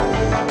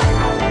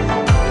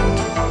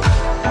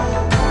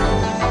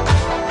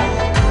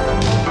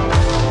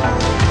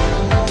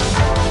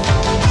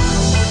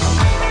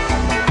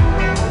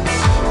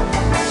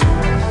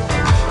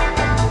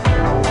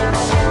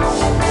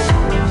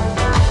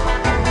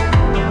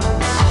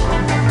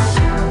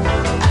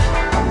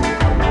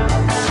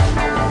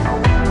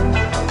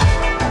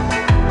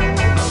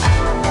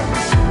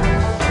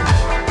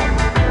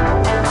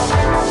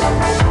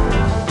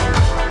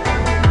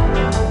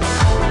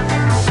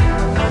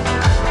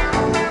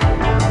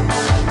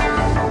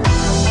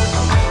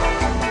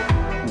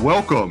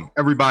Welcome,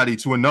 everybody,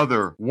 to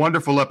another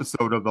wonderful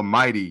episode of the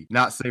Mighty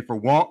Not Safe for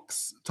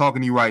Wonks.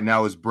 Talking to you right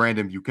now is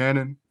Brandon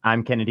Buchanan.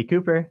 I'm Kennedy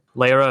Cooper.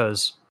 Leigh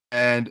Rose.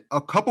 And a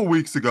couple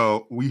weeks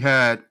ago, we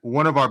had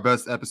one of our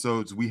best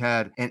episodes. We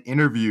had an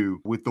interview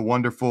with the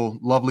wonderful,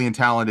 lovely, and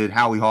talented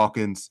Howie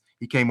Hawkins.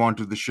 He came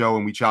onto the show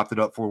and we chopped it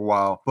up for a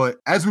while. But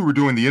as we were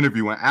doing the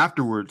interview and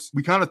afterwards,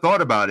 we kind of thought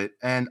about it.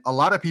 And a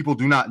lot of people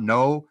do not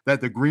know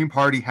that the Green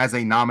Party has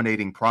a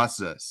nominating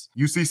process.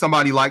 You see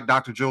somebody like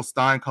Dr. Jill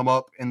Stein come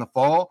up in the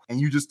fall, and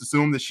you just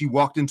assume that she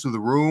walked into the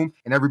room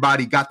and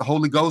everybody got the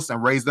Holy Ghost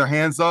and raised their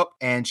hands up,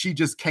 and she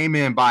just came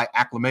in by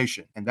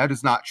acclamation. And that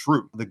is not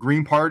true. The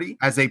Green Party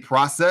has a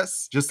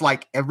process, just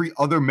like every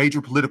other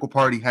major political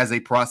party has a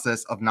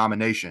process of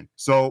nomination.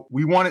 So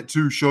we wanted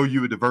to show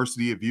you a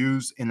diversity of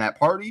views in that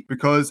party,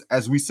 because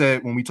as we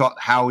said when we talked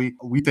to Howie,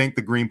 we think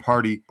the Green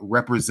Party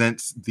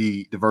represents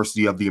the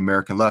diversity of the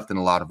American left in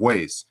a lot of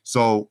ways.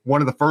 So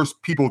one of the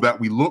first people that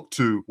we looked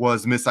to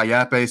was Miss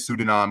Ayape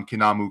Sudanam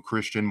Kinamu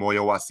Christian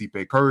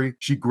Moyowasipe Curry.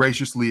 She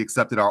graciously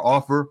accepted our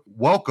offer.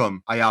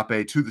 Welcome,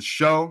 Ayape, to the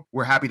show.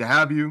 We're happy to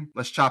have you.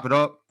 Let's chop it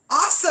up.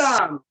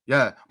 Awesome.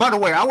 Yeah. By the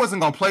way, I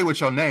wasn't going to play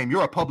with your name.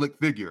 You're a public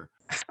figure.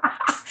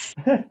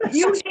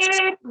 You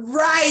did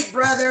right,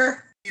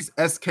 brother. He's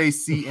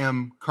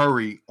SKCM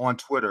Curry on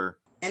Twitter.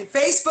 And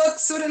Facebook,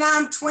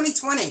 Pseudonym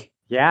 2020.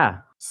 Yeah.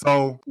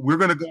 So we're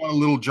going to go on a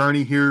little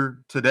journey here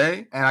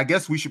today. And I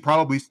guess we should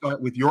probably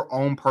start with your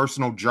own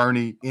personal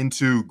journey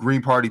into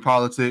Green Party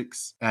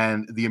politics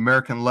and the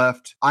American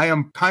left. I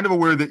am kind of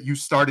aware that you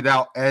started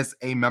out as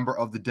a member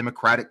of the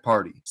Democratic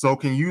Party. So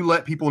can you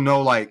let people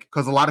know,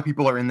 because a lot of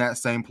people are in that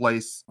same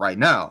place right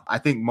now. I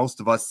think most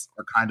of us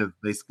are kind of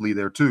basically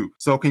there too.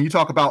 So can you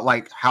talk about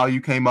how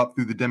you came up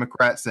through the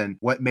Democrats and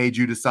what made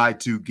you decide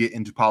to get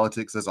into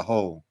politics as a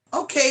whole?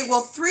 Okay,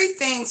 well, three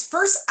things.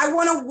 First, I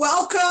want to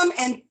welcome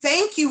and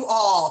thank you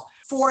all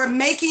for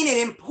making it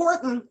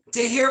important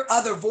to hear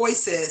other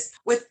voices.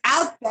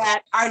 Without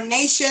that, our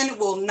nation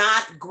will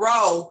not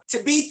grow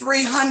to be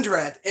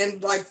 300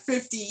 in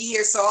 50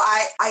 years. So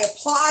I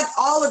applaud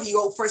all of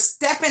you for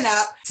stepping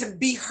up to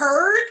be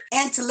heard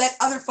and to let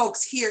other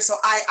folks hear. So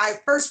I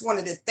first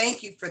wanted to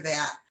thank you for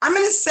that. I'm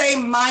going to say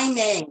my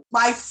name,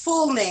 my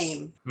full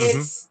name.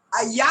 It's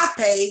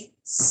Ayape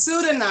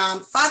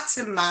Sudanam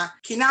Fatima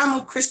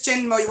Kinamu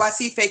Christian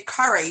Moyowasife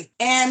Curry.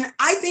 And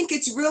I think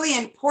it's really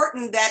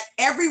important that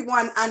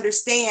everyone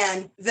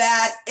understand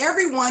that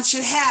everyone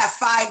should have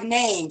 5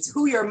 names,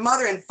 who your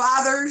mother and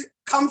father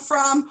come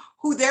from,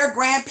 who their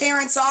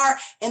grandparents are,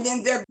 and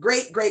then their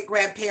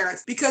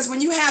great-great-grandparents. Because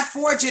when you have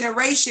 4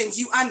 generations,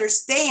 you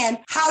understand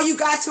how you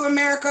got to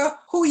America,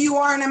 who you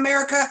are in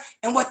America,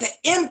 and what the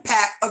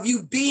impact of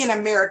you being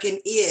American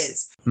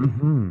is.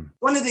 Mm-hmm.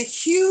 One of the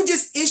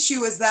hugest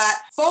issues is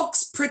that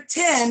folks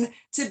pretend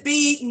to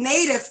be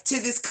native to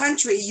this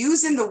country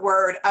using the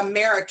word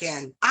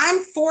American. I'm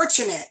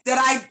fortunate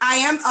that I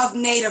am of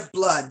native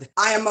blood.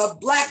 I am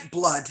of Black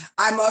blood.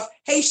 I'm of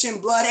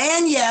Haitian blood.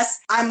 And yes,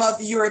 I'm of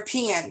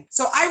European.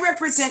 So I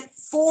represent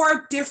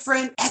 4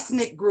 different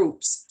ethnic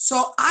groups.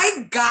 So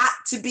I got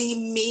to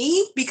be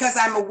me because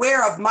I'm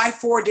aware of my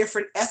 4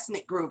 different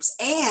ethnic groups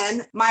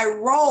and my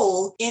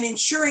role in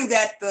ensuring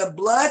that the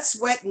blood,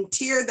 sweat, and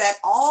tear that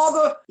all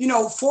the,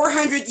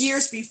 400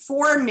 years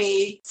before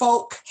me,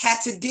 folk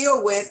had to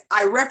deal with,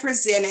 I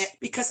represent it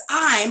because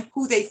I'm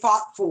who they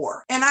fought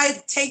for. And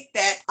I take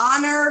that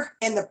honor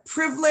and the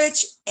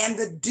privilege and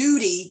the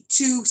duty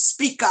to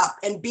speak up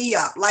and be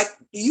up like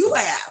you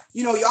have.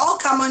 Y'all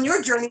come on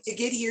your journey to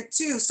get here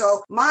too.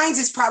 So mine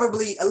is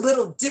probably a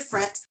little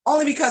different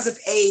only because of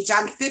age.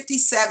 I'm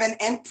 57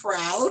 and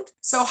proud.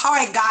 So how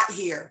I got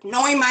here,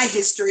 knowing my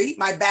history,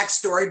 my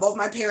backstory, both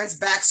my parents'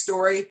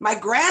 backstory, my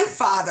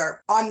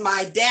grandfather on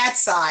my dad's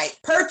side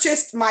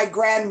purchased my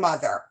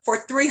grandmother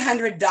for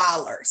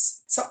 $300.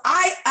 So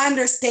I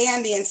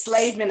understand the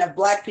enslavement of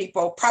Black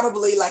people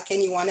probably like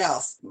anyone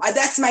else.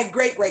 That's my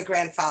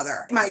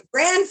great-great-grandfather. My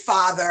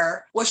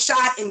grandfather was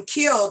shot and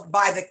killed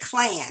by the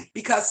Klan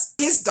because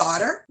his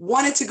daughter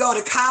wanted to go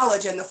to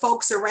college, and the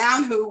folks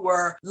around who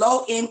were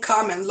low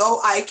income and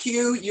low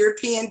IQ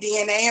European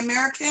DNA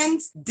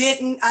Americans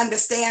didn't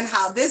understand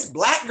how this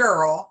Black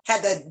girl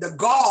had the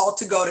gall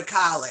to go to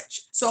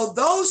college. So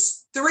those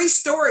 3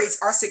 stories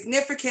are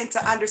significant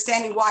to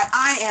understanding why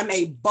I am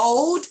a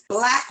bold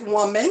Black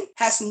woman,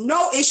 has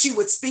no issue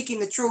with speaking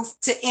the truth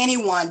to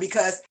anyone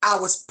because I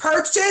was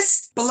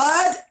purchased,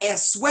 blood and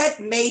sweat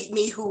made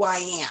me who I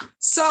am.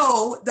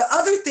 So the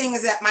other thing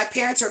is that my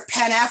parents are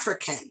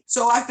Pan-African.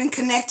 So I've been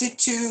connected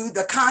to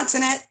the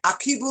continent,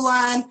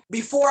 Akibulan,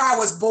 before I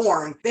was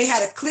born. They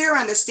had a clear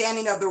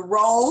understanding of the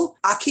role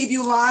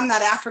Akibulan,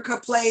 that Africa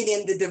played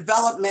in the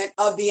development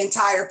of the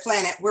entire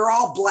planet. We're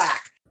all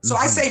Black. So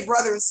I say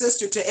brother and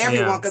sister to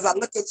everyone because I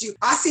look at you.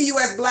 I see you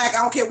as Black. I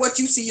don't care what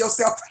you see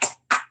yourself.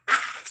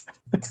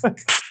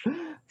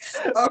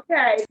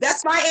 Okay,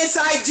 that's my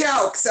inside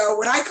joke. So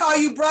when I call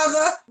you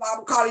brother,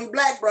 I'm calling you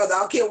Black brother. I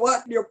don't care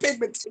what your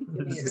pigmentation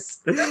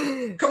is.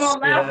 Come on,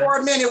 laugh for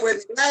a minute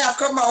with me. Laugh,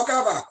 come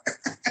on.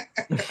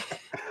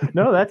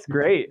 No, that's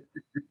great.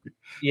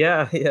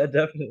 Yeah,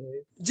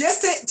 definitely.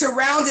 Just to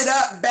round it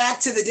up back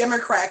to the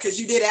Democrat, because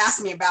you did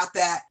ask me about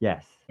that.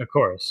 Yes. Of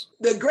course.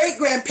 The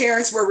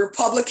great-grandparents were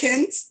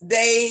Republicans.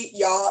 They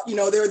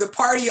were the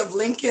party of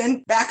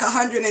Lincoln back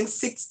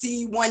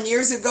 161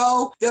 years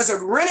ago. There's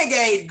a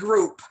renegade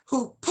group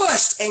who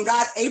pushed and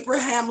got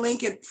Abraham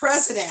Lincoln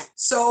president.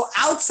 So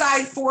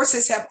outside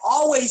forces have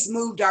always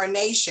moved our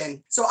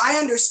nation. So I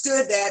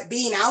understood that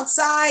being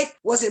outside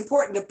was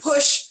important to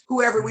push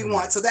whoever we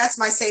want. So that's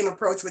my same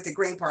approach with the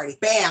Green Party.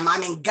 Bam,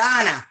 I'm in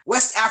Ghana,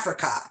 West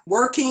Africa,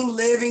 working,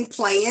 living,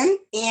 playing,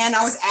 and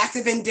I was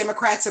active in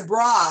Democrats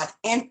Abroad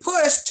and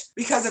pushed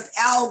because of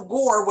Al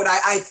Gore, what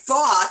I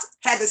thought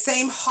had the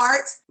same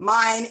heart,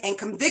 mind, and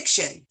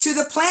conviction to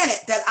the planet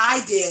that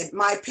I did.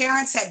 My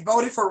parents had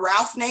voted for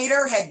Ralph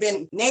Nader, had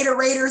been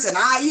Naderators, and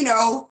I,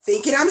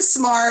 thinking I'm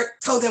smart,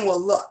 told them, well,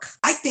 look,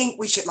 I think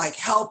we should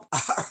help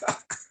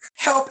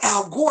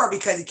Al Gore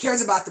because he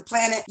cares about the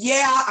planet.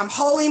 Yeah, I'm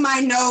holding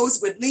my nose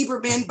with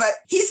Lieberman, but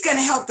he's going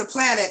to help the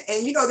planet.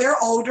 And,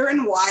 they're older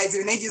and wiser,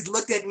 and they just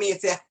looked at me and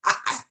said,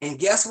 and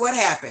guess what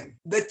happened?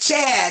 The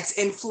Chads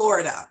in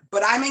Florida,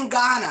 but I'm in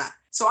Ghana.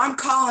 So I'm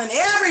calling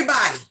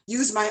everybody,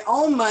 use my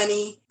own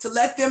money to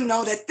let them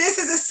know that this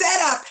is a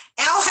setup.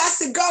 Al has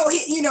to go,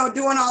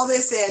 doing all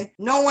this, and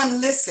no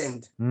one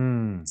listened.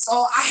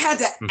 So I had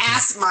to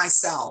ask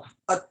myself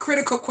a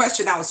critical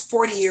question. I was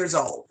 40 years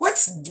old.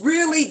 What's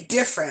really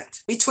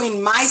different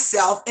between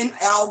myself and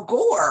Al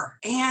Gore?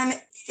 And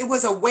it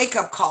was a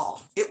wake-up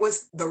call. It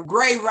was the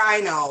gray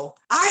rhino.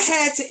 I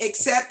had to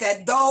accept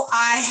that though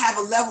I have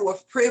a level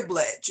of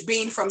privilege,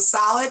 being from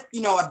solid,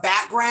 a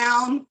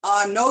background,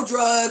 no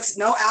drugs,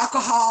 no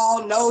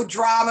alcohol, no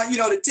drama,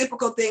 the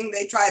typical thing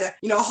they try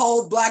to,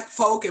 hold Black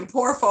folk and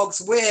poor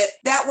folks with,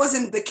 that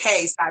wasn't the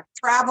case. I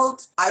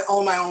traveled, I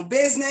own my own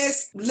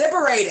business,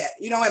 liberated,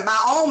 in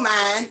my own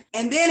mind.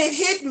 And then it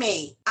hit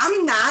me.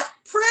 I'm not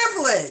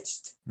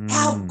privileged.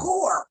 Al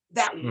Gore,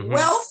 that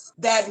wealth,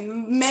 that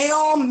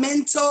male,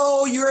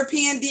 mental,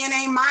 European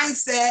DNA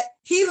mindset,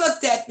 he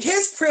looked at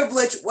his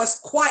privilege was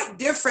quite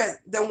different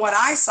than what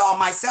I saw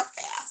myself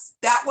as.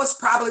 That was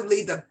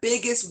probably the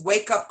biggest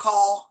wake-up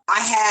call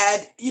I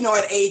had,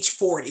 at age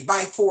 40,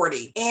 by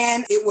 40.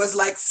 And it was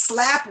like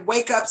slap,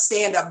 wake up,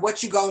 stand up.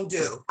 What you gonna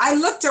do? I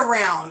looked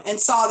around and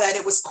saw that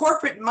it was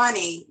corporate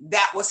money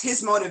that was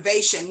his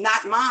motivation,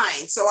 not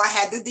mine. So I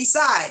had to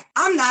decide.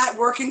 I'm not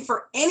working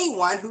for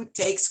anyone who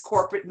takes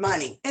corporate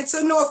money. And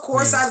so, no, of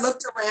course, I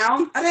looked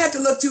around. I didn't have to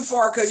look too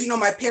far because,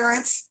 my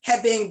parents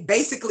had been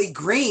basically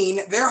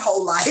green their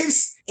whole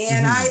lives.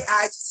 And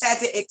I just had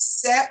to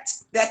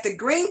accept that the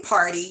Green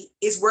Party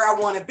is where I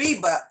want to be.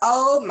 But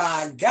oh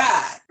my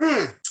God,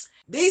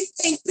 these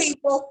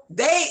people,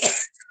 they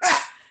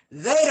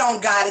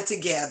don't got it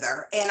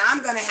together. And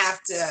I'm going to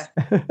have to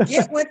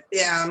get with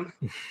them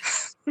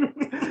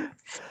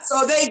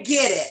so they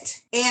get it.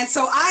 And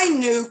so I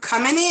knew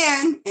coming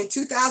in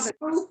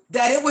 2002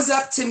 that it was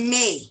up to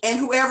me and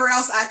whoever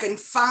else I can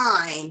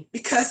find,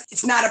 because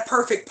it's not a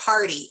perfect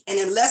party. And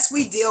unless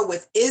we deal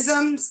with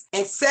isms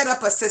and set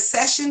up a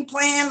succession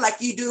plan like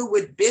you do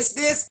with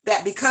business,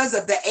 that because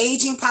of the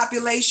aging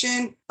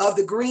population of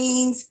the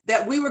Greens,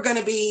 that we were going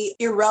to be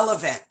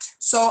irrelevant.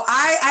 So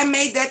I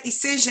made that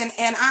decision,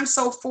 and I'm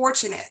so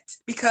fortunate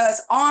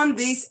because on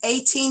this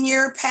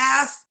 18-year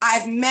path,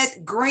 I've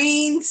met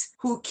Greens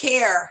who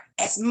care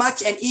as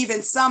much and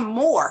even some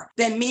more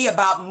than me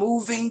about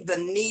moving the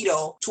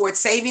needle towards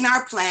saving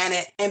our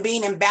planet and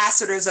being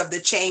ambassadors of the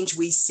change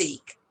we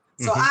seek.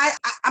 So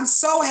I'm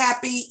so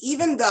happy,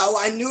 even though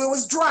I knew it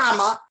was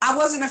drama, I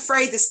wasn't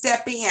afraid to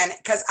step in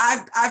because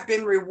I've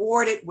been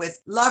rewarded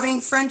with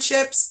loving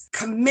friendships,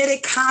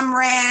 committed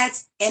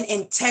comrades, and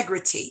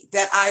integrity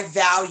that I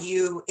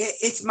value.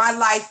 It's my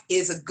life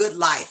is a good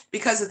life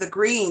because of the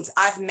Greens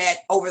I've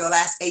met over the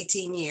last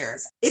 18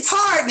 years. It's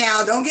hard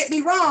now, don't get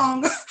me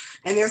wrong.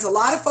 And there's a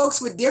lot of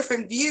folks with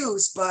different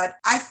views, but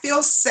I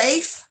feel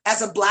safe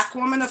as a Black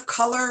woman of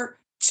color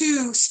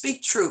to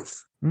speak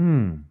truth.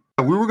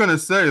 We were going to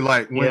say,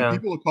 when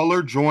people of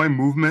color join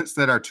movements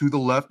that are to the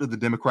left of the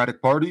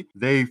Democratic Party,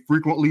 they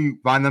frequently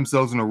find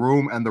themselves in a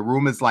room and the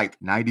room is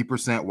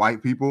 90%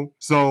 white people.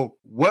 So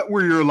what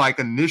were your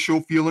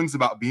initial feelings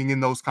about being in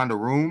those kind of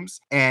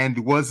rooms? And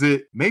was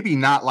it maybe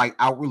not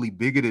outwardly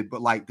bigoted,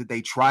 but did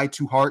they try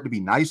too hard to be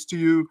nice to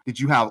you? Did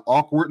you have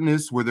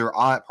awkwardness? Were there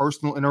odd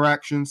personal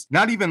interactions?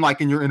 Not even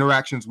in your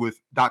interactions with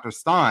Dr.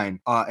 Stein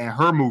and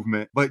her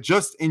movement, but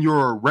just in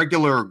your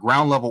regular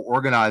ground level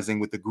organizing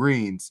with the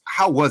Greens.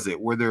 How was it?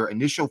 Were there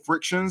initial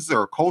frictions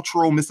or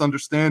cultural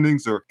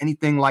misunderstandings or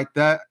anything like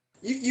that?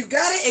 You've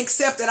got to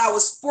accept that I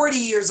was 40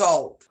 years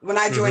old when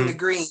I joined the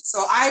Greens.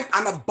 So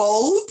I'm a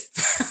bold,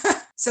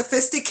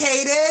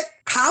 sophisticated,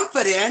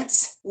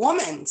 confident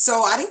woman.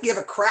 So I didn't give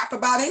a crap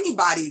about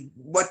anybody.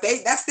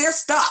 That's their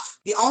stuff.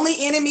 The only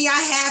enemy I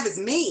have is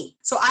me.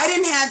 So I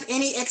didn't have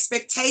any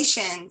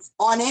expectations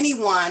on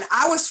anyone.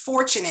 I was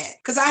fortunate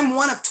because I'm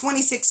one of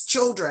 26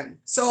 children.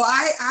 So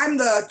I'm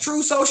the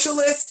true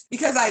socialist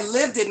because I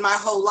lived it my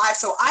whole life.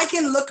 So I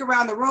can look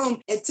around the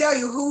room and tell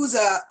you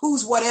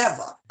who's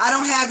whatever. I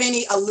don't have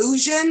any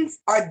illusions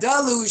or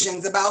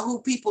delusions about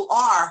who people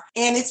are.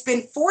 And it's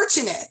been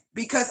fortunate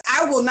because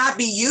I will not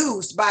be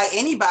used by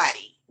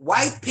anybody.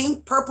 White,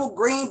 pink, purple,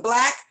 green,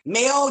 black,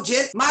 male,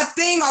 just my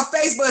thing on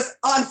Facebook is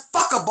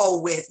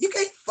unfuckable with. You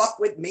can't fuck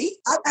with me.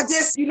 I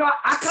just,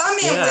 I come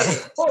in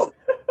with it. Oh.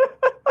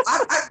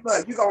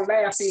 Look, you're going to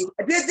laugh. See,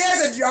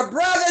 there's a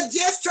brother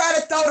just tried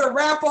to throw the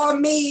rap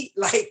on me,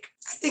 like,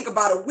 I think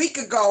about a week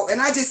ago,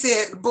 and I just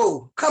said,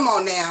 boo, come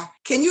on now.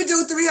 Can you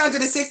do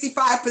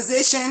 365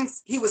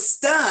 positions? He was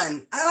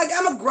stunned.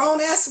 I'm a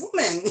grown-ass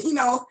woman,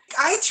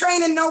 I ain't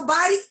training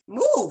nobody.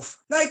 Move.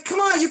 Like, come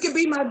on, you can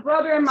be my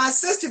brother and my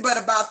sister,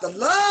 but about the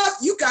love,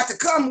 you got to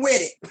come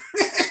with it.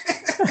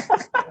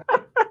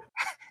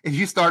 If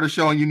you start a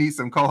show and you need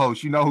some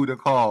co-hosts, you know who to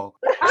call.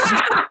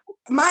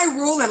 My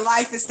rule in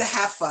life is to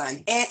have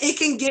fun, and it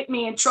can get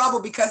me in trouble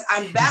because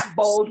I'm that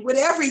bold with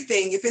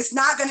everything. If it's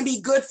not going to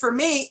be good for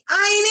me,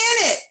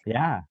 I ain't in it.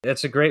 Yeah.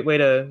 It's a great way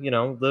to,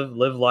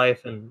 live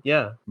life, and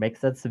yeah.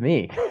 Makes sense to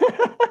me.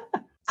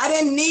 I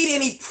didn't need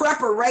any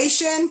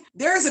preparation.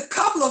 There's a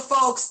couple of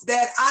folks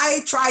that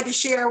I tried to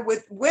share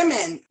with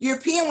women,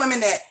 European women,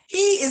 that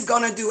he is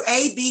going to do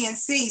A, B, and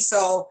C.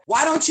 So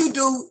why don't you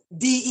do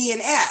D, E,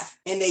 and F?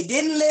 And they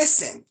didn't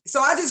listen.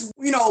 So I just,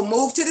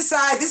 moved to the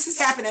side. This has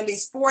happened at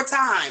least 4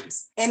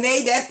 times. And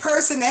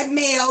that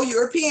male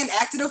European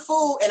acted a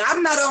fool, and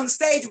I'm not on the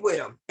stage with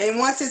him. And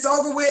once it's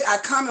over with, I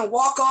come and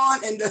walk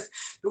on, and the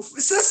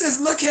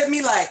sisters look at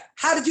me like,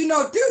 how did you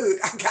know? Dude,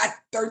 I got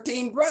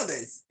 13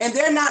 brothers, and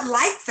they're not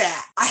like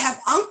that. I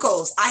have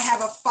uncles, I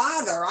have a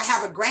father, I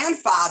have a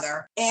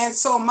grandfather. And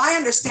so my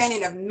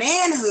understanding of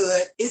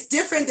manhood is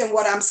different than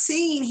what I'm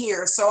seeing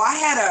here. So I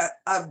had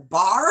a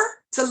bar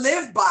to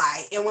live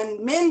by. And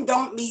when men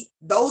don't meet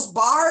those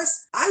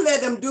bars, I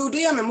let them do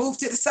them and move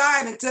to the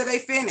side until they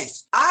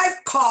finish.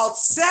 I've called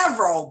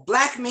several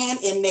black men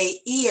in their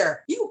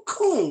ear, you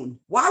coon,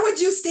 why would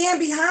you stand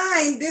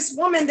behind this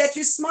woman that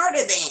you're smarter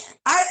than?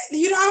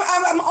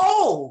 I'm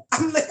old.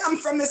 I'm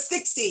from the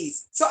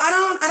 60s. So I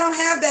don't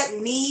have that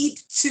need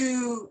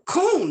to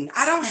coon.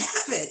 I don't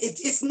have it.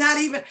 It's not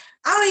even,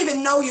 I don't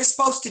even know you're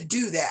supposed to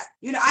do that.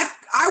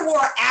 I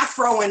wore an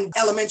afro in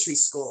elementary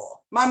school.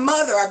 My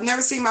mother, I've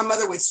never seen my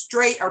mother with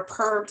straight or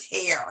permed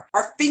hair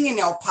or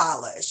fingernail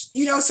polish.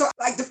 So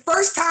like the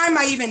first time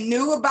I even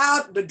knew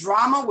about the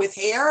drama with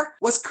hair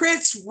was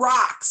Chris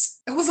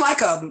Rock's. It was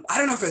like I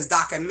don't know if it was a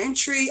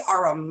documentary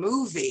or a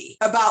movie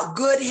about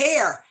good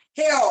hair.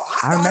 Hell,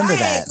 I thought I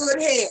had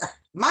good hair.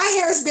 My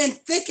hair has been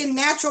thick and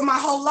natural my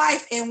whole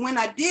life. And when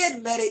I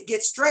did let it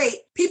get straight,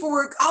 people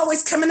were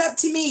always coming up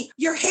to me,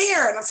 your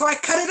hair. And so I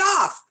cut it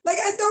off. Like,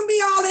 I don't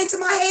be all into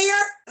my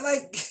hair.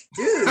 Like,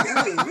 dude.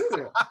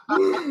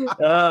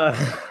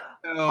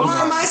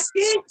 Or my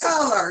skin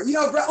color,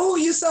 bro. Oh,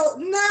 you so,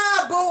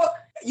 nah, boy.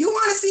 You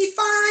want to see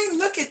fine?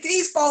 Look at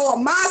these 4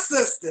 of my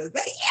sisters. They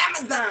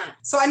Amazon.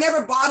 So I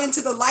never bought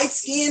into the light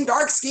skin,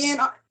 dark skin,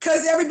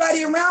 because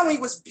everybody around me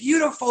was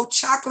beautiful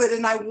chocolate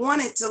and I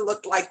wanted to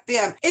look like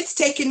them. It's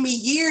taken me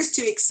years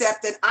to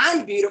accept that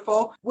I'm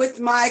beautiful with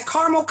my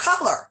caramel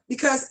color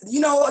because,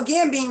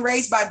 again, being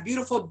raised by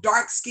beautiful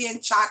dark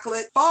skinned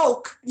chocolate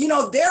folk,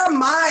 they're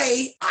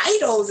my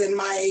idols and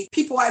my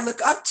people I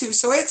look up to.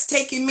 So it's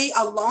taken me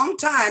a long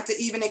time to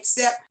even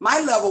accept my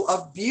level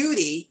of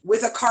beauty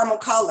with a caramel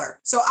color.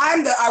 So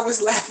I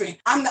was laughing.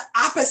 I'm the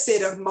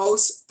opposite of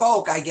most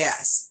folk, I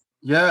guess.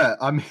 Yeah,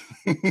 I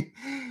mean,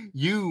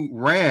 you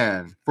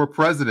ran for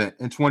president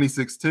in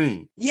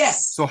 2016.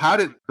 Yes. So how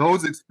did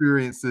those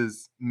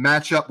experiences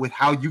match up with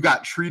how you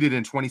got treated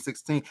in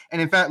 2016?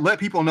 And in fact, let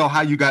people know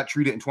how you got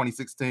treated in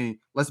 2016.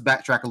 Let's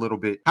backtrack a little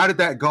bit. How did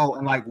that go?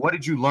 And what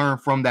did you learn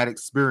from that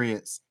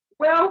experience?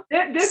 Well,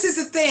 this is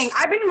the thing.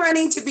 I've been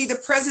running to be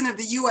the president of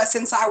the U.S.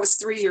 since I was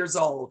 3 years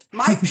old.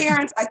 My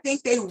parents, I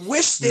think they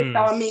wished it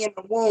on me in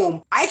the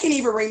womb. I can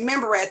even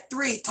remember at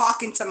 3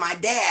 talking to my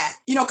dad,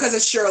 because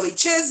of Shirley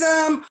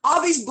Chisholm, all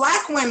these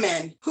Black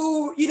women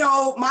who,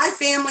 my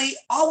family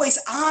always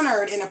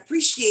honored and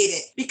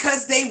appreciated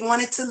because they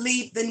wanted to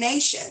lead the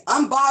nation,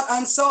 unbought,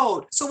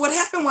 unsold. So what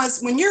happened was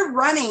when you're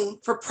running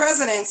for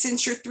president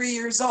since you're 3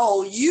 years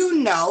old,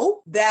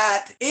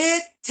 that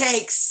it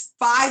takes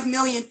 5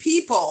 million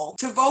people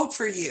to vote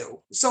for you.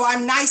 So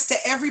I'm nice to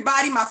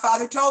everybody. My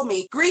father told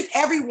me, greet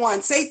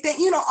everyone, say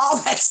all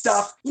that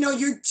stuff,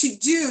 you're to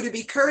do to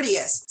be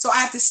courteous. So I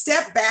have to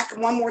step back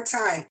one more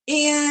time.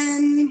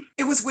 And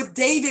it was with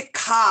David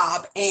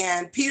Cobb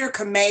and Peter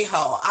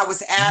Camejo. I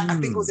was at, I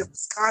think it was in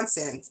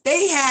Wisconsin.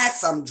 They had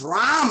some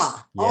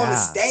drama on the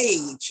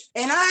stage.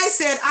 And I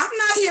said, I'm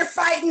not here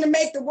fighting to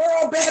make the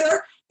world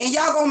better. And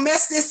y'all gonna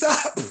mess this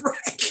up.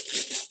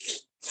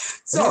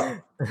 So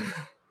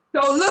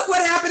So look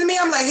what happened to me.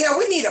 I'm like, hell,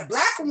 we need a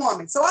black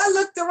woman. So I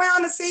looked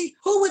around to see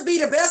who would be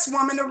the best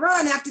woman to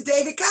run after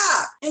David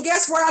Cobb. And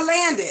guess where I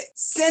landed?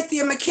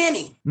 Cynthia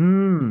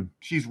McKinney.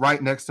 She's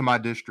right next to my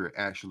district,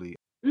 actually.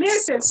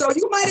 Listen, so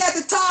you might have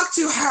to talk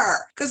to her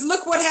because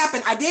look what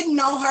happened. I didn't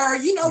know her.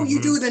 You know,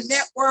 you do the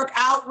network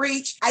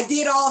outreach. I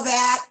did all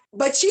that.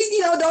 But she,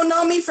 don't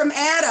know me from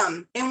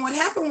Adam. And what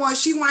happened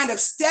was she wound up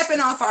stepping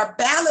off our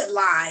ballot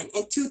line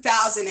in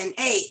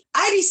 2008.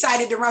 I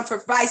decided to run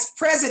for vice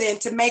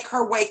president to make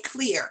her way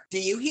clear. Do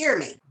you hear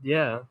me?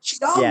 Yeah. She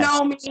don't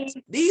know me.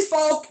 These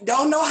folk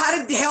don't know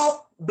how to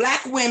help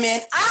Black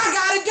women. I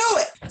gotta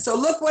do it. So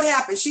look what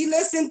happened. She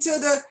listened to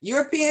the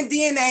European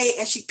DNA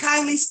and she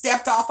kindly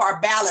stepped off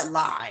our ballot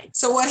line.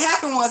 So what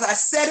happened was I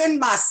sat in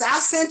my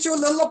South Central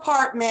little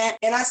apartment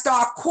and I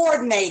started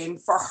coordinating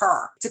for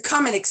her to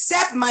come and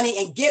accept money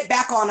and get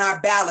back on our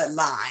ballot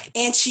line.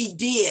 And she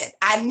did.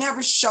 I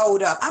never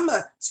showed up. I'm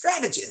a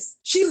strategist.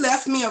 She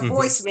left me a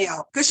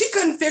voicemail because she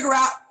couldn't figure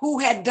out who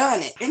had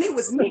done it. And it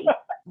was me.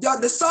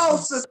 The soul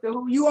sister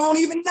who you won't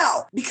even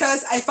know.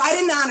 Because if I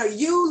didn't honor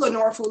you,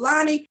 Lenore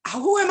Fulani,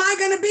 who am I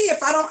going to be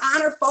if I don't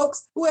honor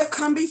folks who have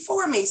come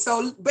before me?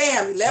 So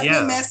bam, left me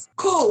a mess.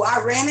 Cool.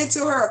 I ran into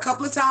her a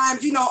couple of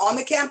times, on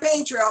the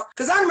campaign trail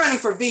because I'm running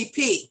for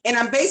VP and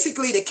I'm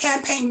basically the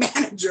campaign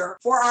manager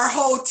for our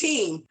whole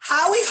team.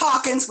 Howie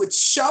Hawkins would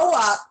show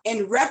up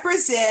and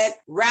represent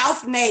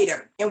Ralph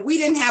Nader. And we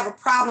didn't have a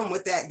problem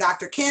with that.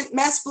 Dr. Kent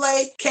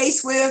Mesplay, K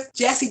Swift,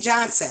 Jesse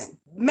Johnson.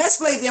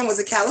 Mesplay then was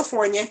a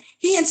Californian.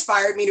 He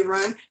inspired me to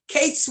run.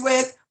 Kate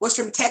Swift was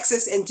from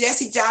Texas and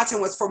Jesse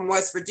Johnson was from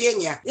West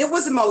Virginia. It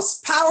was the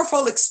most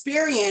powerful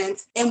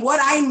experience and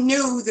what I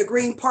knew the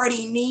Green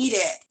Party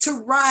needed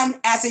to run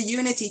as a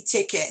unity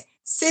ticket.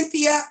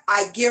 Cynthia,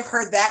 I give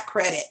her that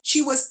credit.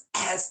 She was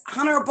as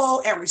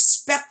honorable and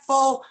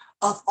respectful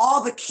of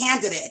all the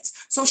candidates.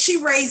 So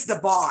she raised the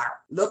bar.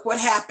 Look what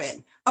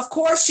happened. Of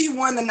course, she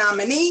won the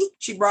nominee.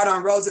 She brought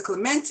on Rosa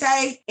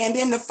Clemente, and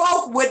then the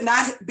folk would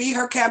not be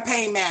her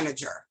campaign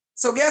manager.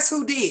 So guess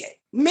who did?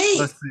 Me.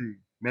 Let's see.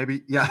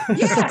 Maybe, yeah.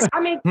 Yes.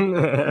 I mean,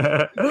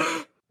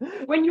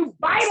 when you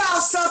bite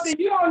off something,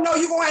 you don't know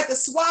you're going to have to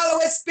swallow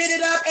it, spit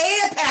it up,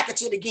 and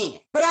package it again.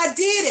 But I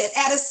did it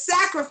at a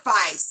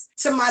sacrifice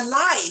to my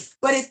life.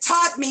 But it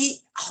taught me,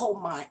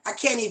 I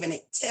can't even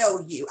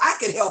tell you. I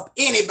could help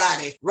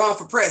anybody run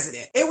for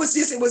president. It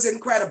was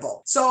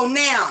incredible. So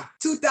now,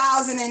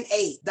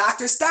 2008,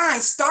 Dr.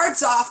 Stein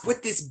starts off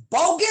with this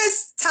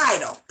bogus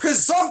title,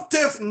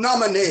 presumptive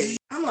nominee.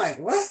 I'm like,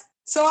 what?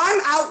 So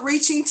I'm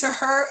outreaching to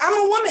her.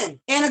 I'm a woman.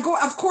 And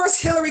of course,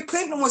 Hillary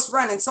Clinton was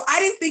running. So I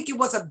didn't think it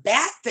was a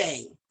bad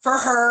thing for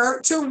her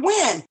to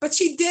win, but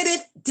she did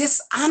it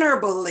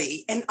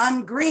dishonorably and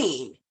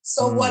ungreen.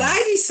 So what I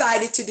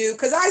decided to do,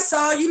 because I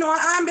saw,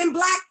 I've been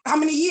Black how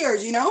many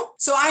years,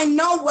 So I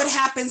know what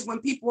happens when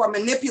people are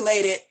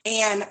manipulated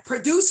and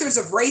producers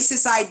of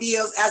racist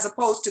ideals as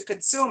opposed to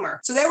consumer.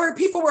 So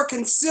people were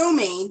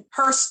consuming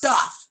her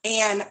stuff.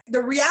 And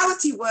the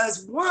reality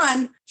was,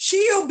 one,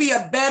 she'll be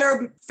a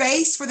better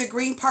face for the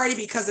Green Party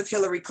because of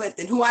Hillary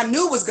Clinton, who I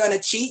knew was going to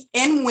cheat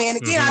and win.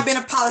 Again, I've been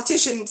a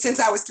politician since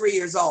I was 3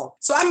 years old.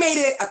 So I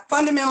made it a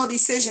fundamental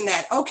decision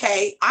that,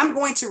 okay, I'm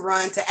going to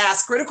run to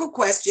ask critical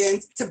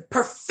questions, to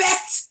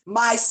perfect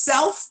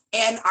myself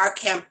and our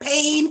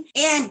campaign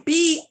and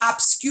be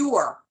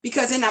obscure.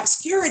 Because in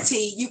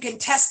obscurity, you can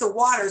test the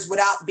waters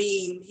without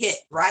being hit,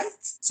 right?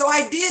 So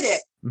I did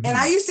it. And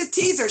I used to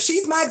tease her.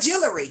 She's my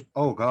Jillery.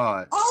 Oh,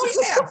 God. Oh,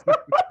 yeah.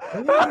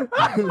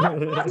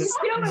 She's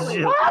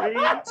Jillery.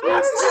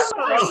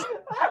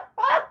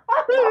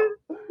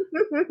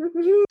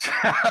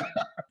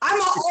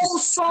 I'm an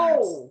old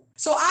soul.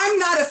 So I'm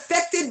not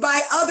affected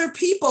by other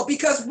people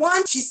because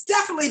one, she's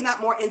definitely not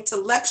more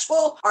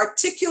intellectual,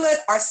 articulate,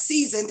 or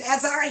seasoned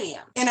as I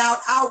am. And I'll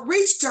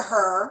outreach to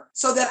her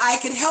so that I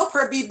can help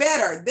her be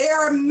better. There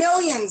are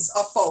millions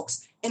of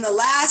folks in the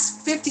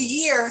last 50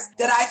 years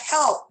that I've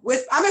helped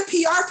with. I'm a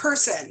PR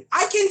person.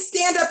 I can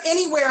stand up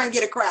anywhere and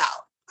get a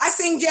crowd. I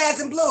sing jazz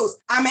and blues.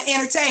 I'm an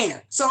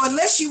entertainer. So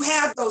unless you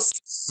have those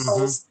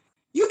souls,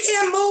 you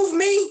can't move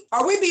me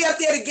or we'd be up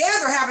there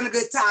together having a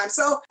good time.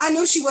 So I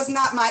knew she was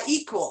not my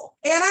equal.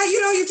 And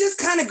you just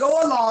kind of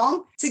go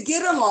along to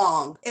get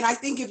along. And I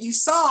think if you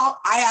saw,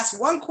 I asked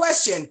one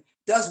question,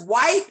 does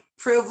white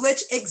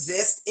privilege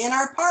exist in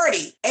our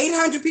party?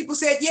 800 people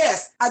said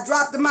yes. I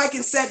dropped the mic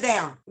and sat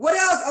down. What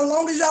else? As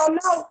long as y'all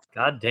know.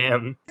 God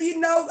damn.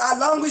 As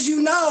long as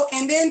you know.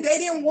 And then they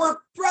didn't want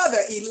brother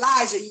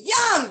Elijah,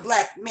 young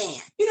Black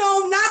man.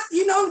 Not,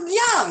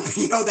 young.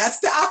 That's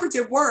the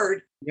operative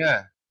word.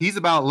 Yeah. He's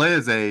about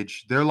Leia's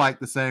age. They're like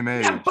the same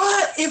age. Yeah,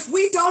 but if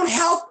we don't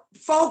help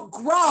folk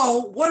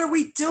grow, what are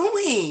we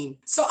doing?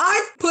 So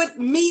I put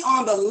me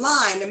on the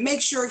line to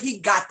make sure he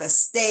got the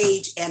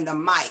stage and the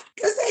mic.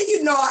 Because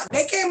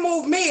they can't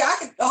move me.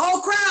 The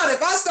whole crowd,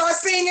 if I start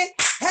singing,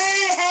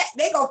 hey,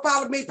 they gonna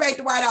follow me, paint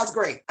the White House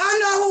green. I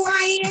know who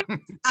I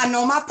am. I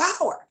know my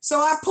power. So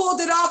I pulled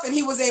it off and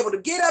he was able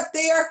to get up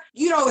there,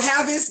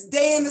 have his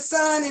day in the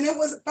sun, and it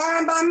was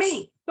fine by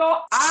me. So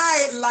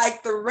I,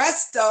 like the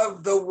rest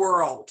of the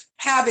world,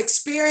 have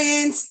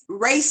experienced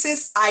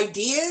racist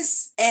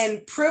ideas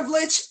and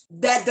privilege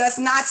that does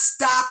not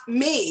stop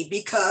me,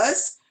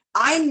 because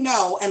I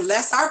know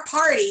unless our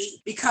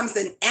party becomes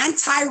an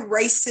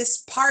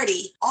anti-racist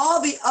party,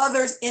 all the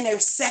other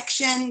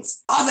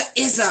intersections, all the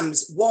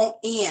isms won't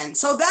end.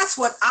 So that's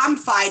what I'm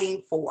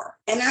fighting for.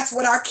 And that's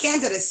what our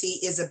candidacy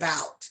is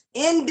about.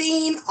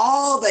 Ending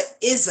all the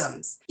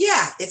isms.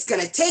 Yeah, it's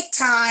going to take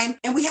time,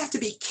 and we have to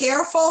be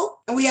careful,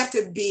 and we have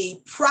to be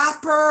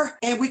proper,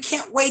 and we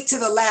can't wait to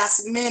the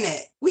last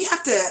minute. We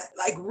have to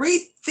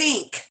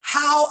rethink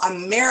how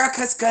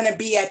America's going to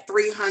be at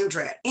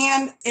 300.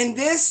 And in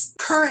this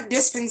current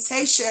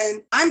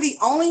dispensation, I'm the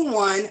only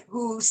one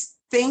who's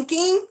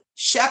thinking,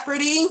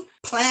 shepherding,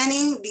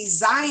 planning,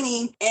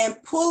 designing,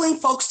 and pulling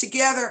folks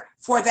together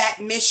for that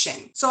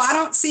mission. So I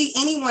don't see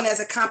anyone as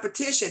a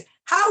competition.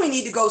 How we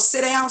need to go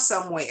sit down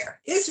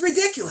somewhere. It's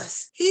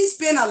ridiculous. He's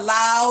been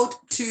allowed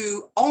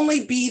to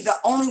only be the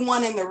only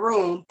one in the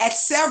room at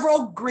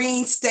several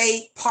Green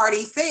State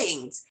Party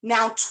things.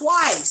 Now,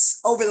 twice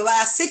over the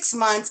last 6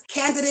 months,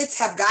 candidates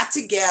have got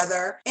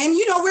together, and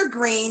we're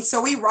green,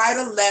 so we write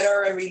a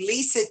letter and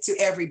release it to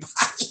everybody.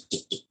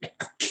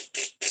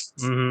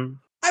 Mm-hmm.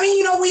 I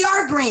mean, we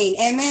are green.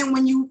 And then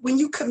when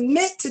you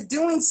commit to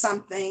doing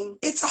something,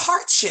 it's a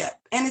hardship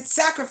and it's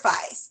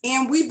sacrifice.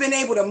 And we've been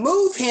able to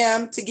move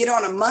him to get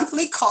on a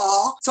monthly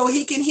call so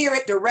he can hear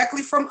it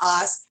directly from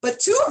us.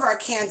 But two of our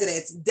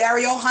candidates,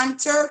 Dario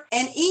Hunter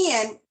and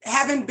Ian,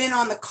 haven't been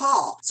on the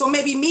call. So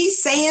maybe me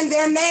saying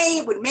their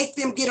name would make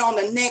them get on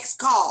the next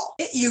call.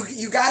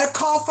 You got to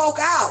call folk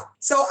out.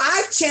 So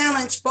I've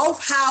challenged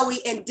both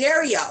Howie and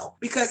Dario,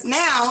 because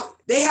now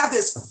they have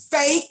this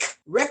fake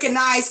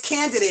recognized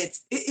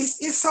candidates.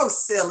 It's so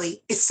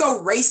silly. It's so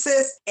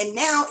racist. And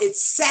now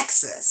it's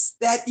sexist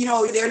that,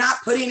 they're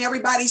not putting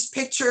everybody's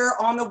picture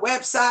on the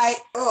website.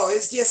 Oh,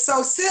 it's just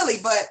so silly.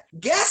 But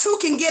guess who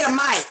can get a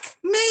mic?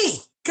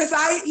 Me. Because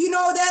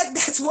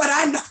that's what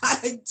I know how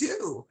to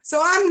do. So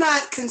I'm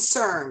not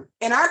concerned.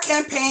 And our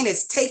campaign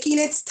is taking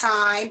its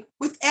time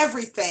with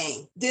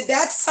everything. Did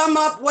that sum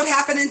up what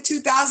happened in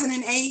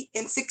 2008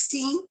 and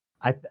 16?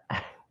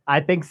 I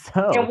think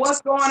so. And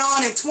what's going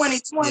on in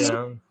 2020? Yeah.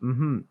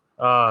 Mm-hmm.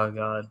 Oh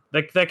God,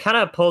 that kind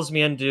of pulls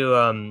me into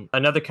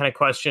another kind of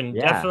question.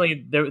 Yeah.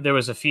 Definitely, there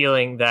was a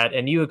feeling that,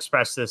 and you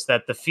expressed this,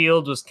 that the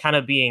field was kind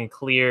of being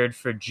cleared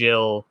for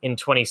Jill in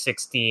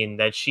 2016.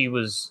 That she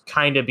was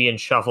kind of being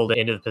shuffled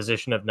into the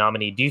position of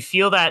nominee. Do you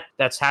feel that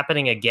that's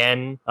happening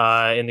again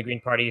in the Green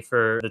Party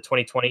for the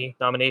 2020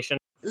 nomination?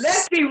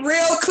 Let's be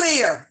real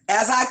clear.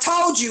 As I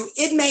told you,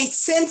 it made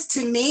sense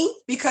to me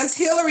because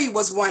Hillary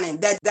was wanting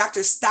that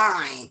Dr.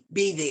 Stein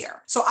be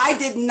there. So I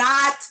did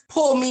not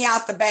pull me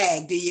out the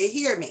bag. Do you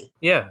hear me?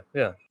 Yeah.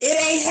 It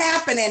ain't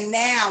happening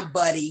now,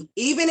 buddy.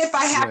 Even if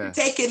I have to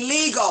take it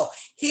legal.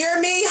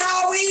 Hear me,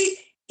 Howie?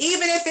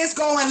 Even if it's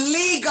going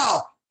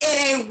legal,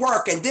 it ain't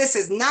working. This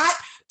is not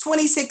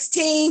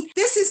 2016.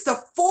 This is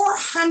the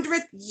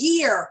 400th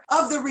year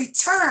of the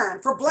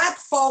return for Black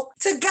folk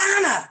to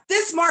Ghana.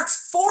 This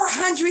marks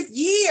 400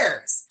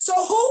 years. So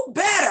who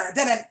better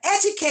than an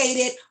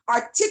educated,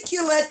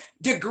 articulate,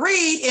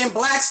 degreed in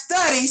Black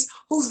studies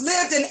who's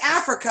lived in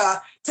Africa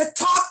to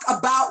talk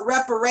about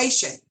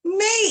reparation?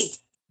 Me.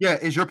 Yeah,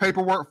 is your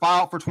paperwork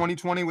filed for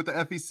 2020 with the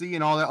FEC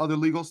and all that other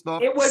legal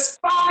stuff? It was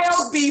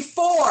filed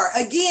before.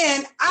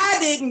 Again, I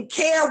didn't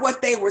care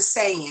what they were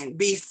saying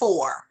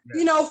before.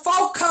 Yeah.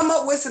 Folk come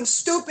up with some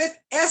stupid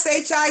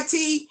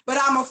SHIT, but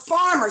I'm a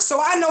farmer, so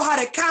I know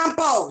how to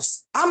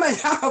compost. I'm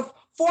a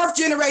fourth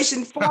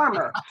generation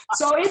farmer.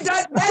 So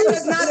that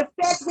does not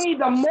affect me.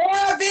 The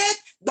more of it,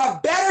 the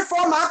better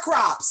for my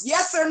crops.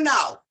 Yes or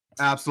no?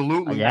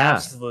 Absolutely. Yeah.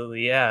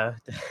 Absolutely, yeah.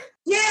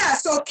 Yeah,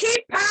 so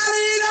keep piling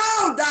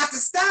it on, Dr.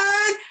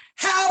 Stein.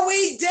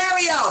 Howie,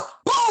 Dario.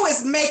 Bo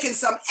is making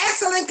some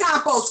excellent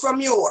compost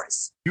from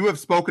yours. You have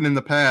spoken in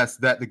the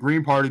past that the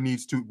Green Party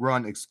needs to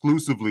run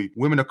exclusively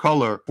women of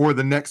color for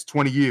the next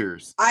 20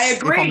 years. I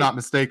agree. If I'm not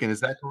mistaken,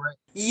 is that correct?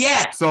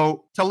 Yes.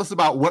 So tell us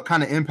about what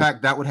kind of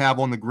impact that would have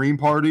on the Green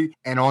Party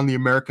and on the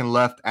American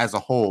left as a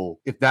whole,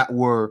 if that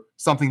were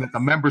something that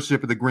the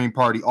membership of the Green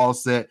Party all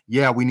said,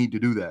 yeah, we need to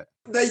do that.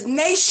 The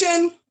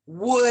nation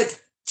would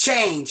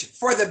change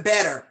for the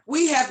better.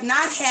 We have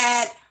not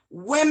had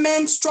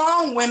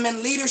strong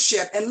women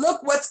leadership. And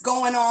look what's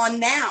going on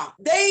now.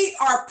 They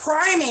are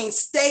priming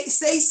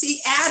Stacey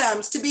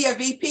Adams to be a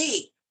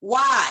VP.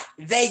 Why?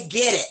 They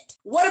get it.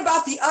 What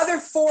about the other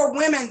 4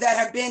 women that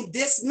have been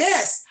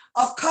dismissed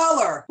of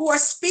color who are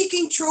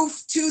speaking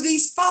truth to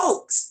these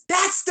folks?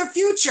 That's the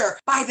future.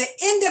 By the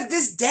end of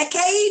this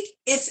decade,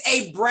 it's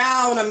a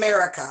brown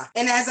America.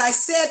 And as I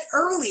said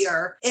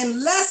earlier,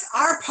 unless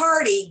our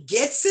party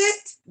gets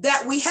it,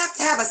 that we have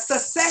to have a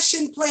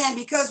succession plan,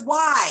 because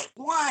why?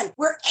 One,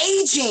 we're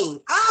aging.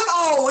 I'm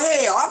Oh,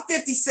 hell, I'm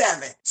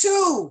 57.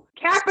 2,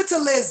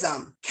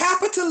 capitalism.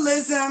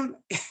 Capitalism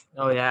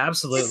Oh, yeah, is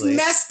absolutely.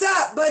 messed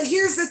up. But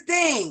here's the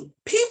thing.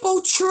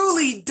 People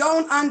truly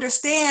don't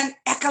understand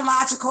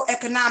ecological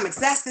economics.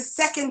 That's the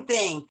second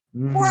thing.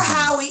 Poor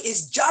Howie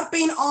is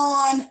jumping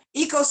on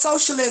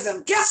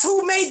eco-socialism. Guess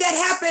who made that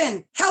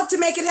happen? Helped to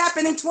make it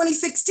happen in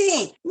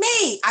 2016.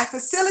 Me. I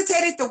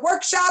facilitated the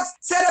workshops,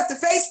 set up the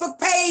Facebook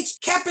page,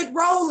 kept it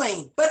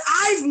rolling. But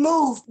I've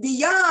moved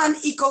beyond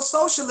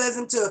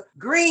eco-socialism to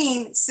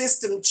green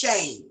system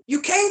change.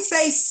 You can't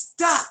say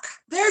stuck.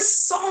 There's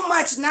so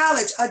much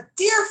knowledge. A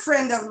dear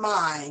friend of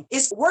mine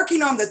is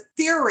working on the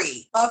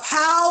theory of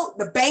how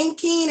the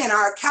banking and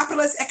our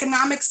capitalist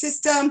economic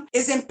system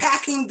is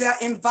impacting the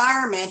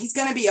environment. He's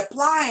going to be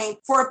applying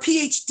for a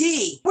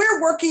PhD.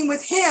 We're working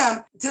with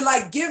him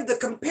to give the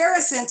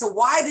comparison to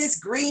why this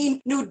Green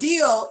New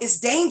Deal is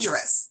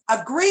dangerous.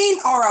 A green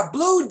or a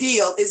blue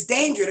deal is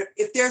dangerous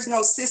if there's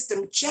no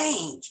system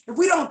change. If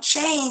we don't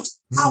change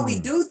how we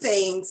do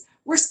things,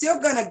 we're still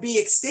going to be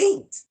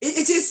extinct.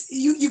 It just,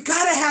 you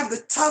got to have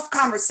the tough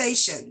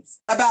conversations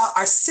about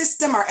our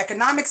system, our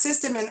economic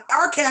system, and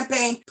our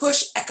campaign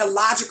push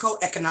ecological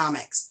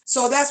economics.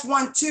 So that's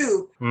 1,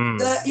 2.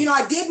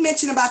 I did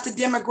mention about the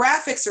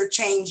demographics are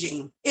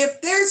changing.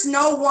 If there's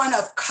no one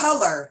of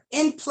color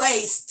in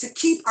place to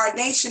keep our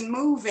nation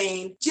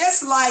moving,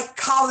 just like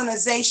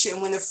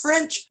colonization, when the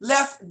French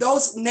left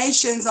those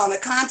nations on the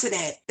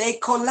continent, they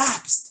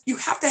collapsed. You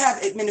have to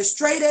have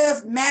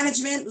administrative,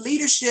 management,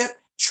 leadership,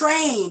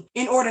 train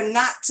in order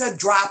not to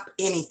drop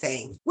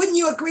anything. Wouldn't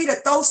you agree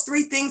that those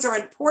 3 things are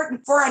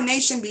important for our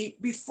nation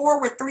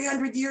before we're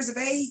 300 years of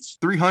age?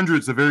 300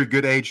 is a very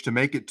good age to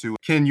make it to.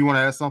 Ken, you want to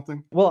add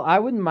something? Well, I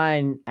wouldn't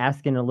mind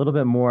asking a little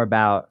bit more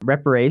about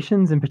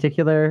reparations in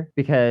particular,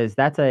 because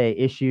that's a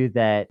issue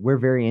that we're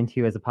very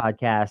into as a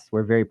podcast.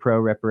 We're very pro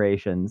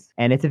reparations.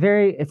 And it's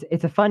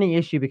a funny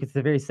issue because it's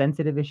a very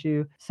sensitive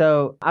issue.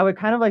 So I would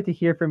kind of like to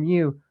hear from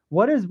you.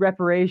 What does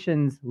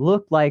reparations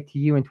look like to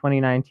you in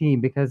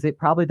 2019? Because it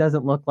probably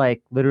doesn't look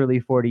like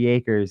literally 40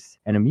 acres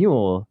and a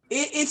mule.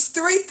 It's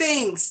 3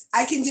 things.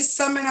 I can just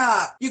sum it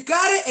up. You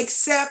got to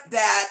accept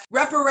that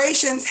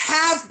reparations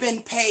have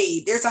been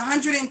paid. There's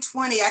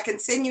 120. I can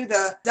send you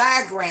the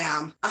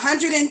diagram.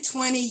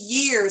 120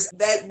 years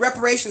that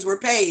reparations were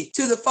paid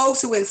to the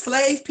folks who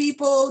enslaved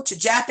people, to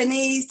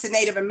Japanese, to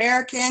Native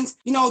Americans.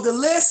 The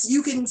list,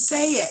 you can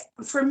say it.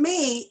 For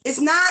me,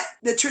 it's not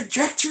the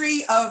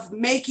trajectory of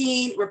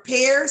making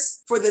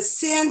repairs for the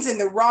sins and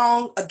the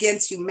wrong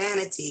against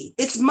humanity.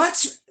 It's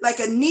much like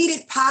a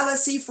needed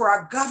policy for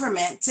our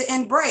government to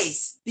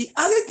embrace. The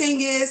other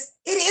thing is,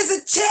 it is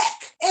a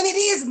check, and it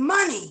is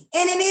money,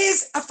 and it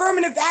is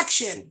affirmative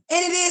action, and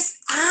it is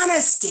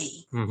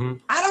honesty.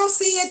 I don't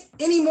see it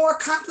any more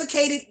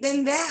complicated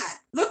than that.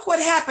 Look what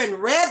happened.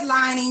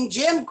 Redlining,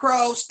 Jim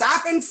Crow,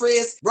 stop and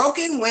frisk,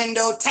 broken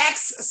window,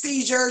 tax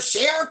seizure,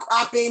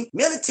 sharecropping,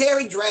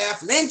 military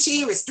draft,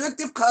 lynching,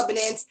 restrictive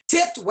covenants,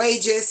 tipped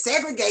wages,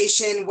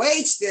 segregation,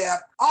 wage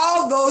theft.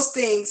 All those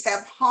things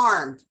have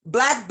harmed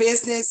Black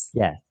business.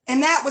 Yes.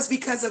 And that was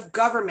because of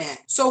government.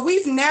 So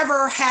we've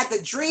never had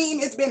the dream.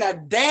 It's been a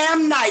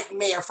damn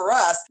nightmare for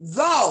us.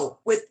 Though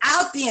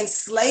without the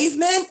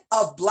enslavement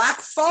of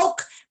Black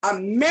folk,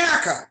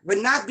 America would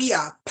not be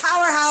a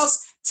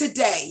powerhouse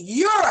today.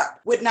 Europe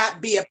would not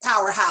be a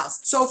powerhouse.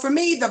 So for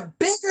me, the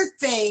bigger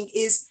thing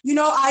is,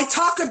 I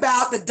talk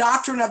about the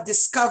doctrine of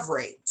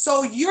discovery.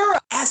 So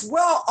Europe as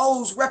well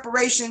owes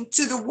reparation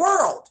to the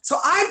world. So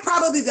I'm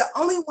probably the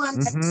only one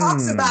that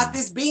talks about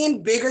this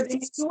being bigger than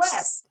the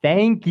US.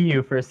 Thank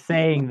you for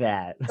saying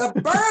that. The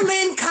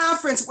Berlin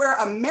Conference, where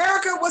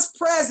America was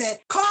present,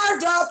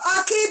 carved up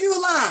a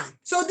Kebu line.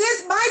 So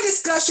my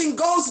discussion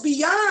goes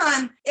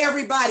beyond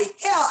everybody.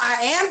 Hell, I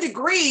am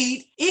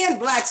degreed in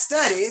Black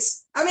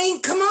studies. I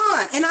mean, come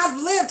on. And I've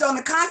lived on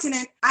the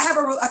continent. I have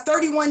a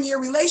 31-year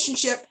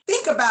relationship.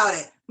 Think about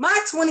it.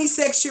 My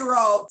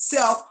 26-year-old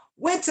self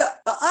went to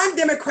the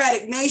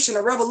undemocratic nation,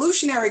 a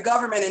revolutionary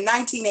government in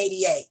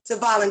 1988 to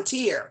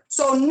volunteer.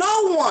 So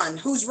no one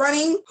who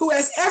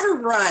has ever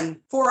run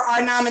for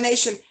our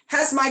nomination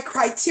has my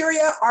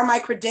criteria or my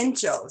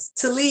credentials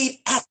to lead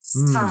at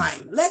this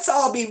time. Let's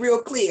all be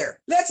real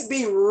clear. Let's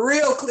be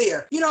real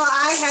clear.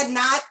 I had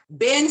not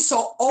been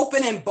so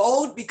open and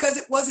bold because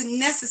it wasn't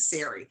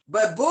necessary.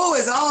 But boo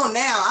is on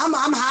now. I'm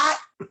hot.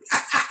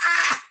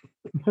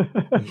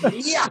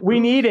 Yeah. We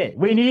need it.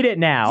 We need it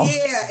now.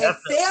 Yeah, and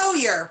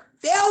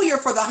failure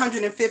for the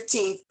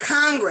 115th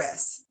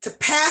Congress to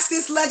pass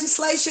this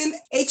legislation,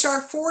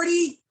 H.R.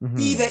 40,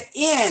 be the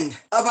end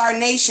of our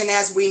nation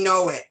as we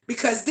know it.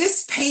 Because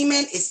this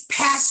payment is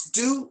past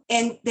due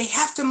and they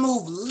have to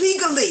move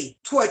legally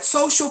towards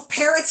social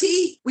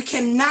parity. We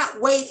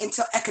cannot wait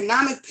until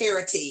economic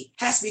parity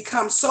has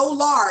become so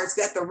large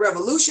that the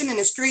revolution in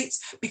the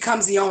streets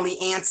becomes the only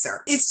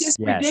answer. It's just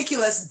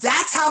ridiculous.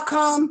 That's how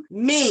come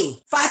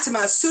me, Fatima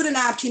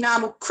Sudanab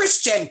Kinamu,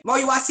 Christian,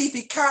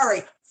 Moyuwasifi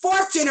Kari,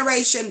 fourth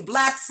generation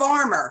Black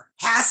farmer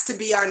has to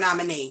be our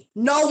nominee.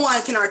 No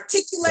one can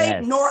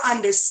articulate nor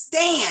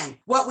understand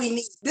what we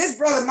need. This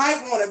brother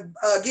might want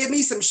to give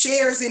me some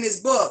shares in his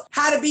book,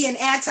 How to Be an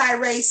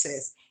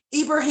Anti-Racist.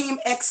 Ibrahim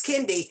X.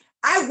 Kendi.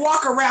 I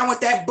walk around with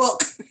that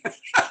book,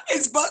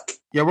 his book.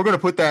 Yeah, we're going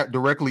to put that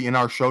directly in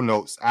our show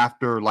notes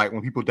after, like,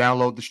 when people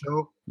download the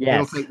show.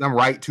 It'll take them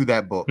right to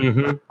that book.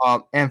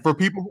 And for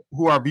people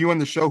who are viewing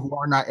the show who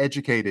are not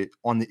educated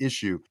on the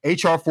issue,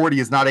 HR 40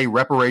 is not a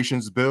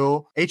reparations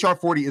bill. HR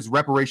 40 is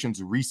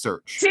reparations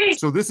research.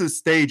 So this is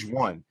stage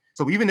one.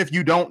 So even if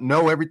you don't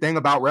know everything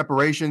about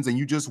reparations and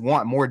you just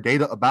want more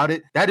data about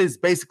it, that is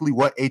basically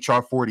what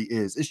HR 40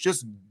 is. It's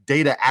just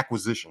data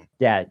acquisition.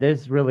 Yeah,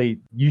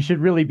 you should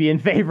really be in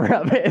favor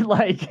of it.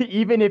 Like,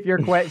 even if you're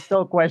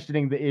still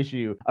questioning the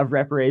issue of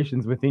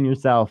reparations within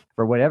yourself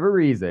for whatever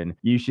reason,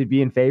 you should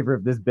be in favor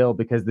of this bill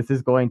because this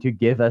is going to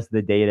give us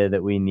the data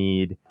that we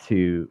need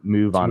to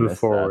move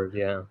forward.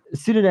 Yeah.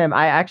 Pseudonym,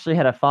 I actually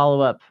had a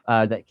follow-up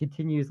that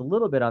continues a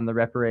little bit on the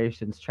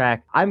reparations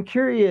track. I'm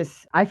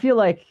curious. I feel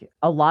like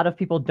a lot of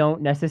people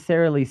don't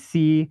necessarily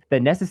see the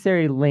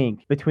necessary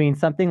link between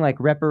something like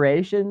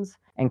reparations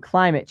and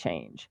climate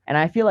change. And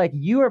I feel like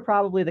you are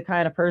probably the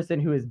kind of person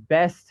who is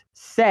best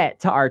set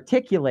to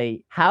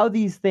articulate how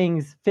these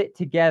things fit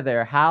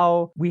together,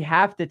 how we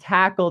have to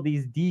tackle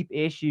these deep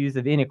issues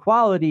of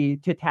inequality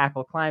to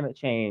tackle climate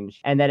change,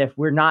 and that if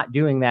we're not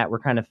doing that, we're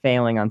kind of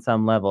failing on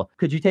some level.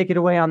 Could you take it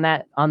away on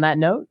that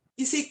note?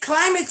 You see,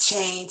 climate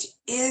change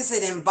is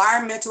an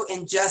environmental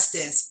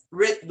injustice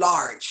writ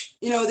large.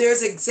 You know,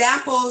 there's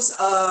examples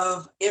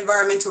of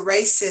environmental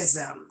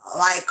racism,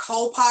 like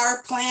coal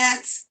power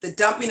plants, the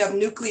dumping of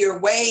nuclear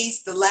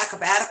waste, the lack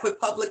of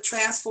adequate public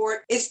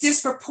transport. It's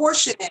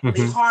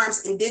disproportionately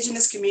harms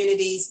indigenous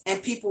communities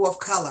and people of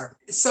color.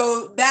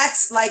 So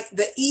that's like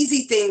the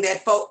easy thing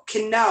that folk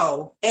can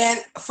know.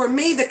 And for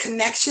me, the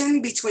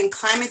connection between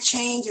climate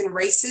change and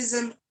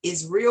racism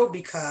is real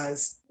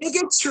because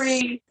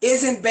bigotry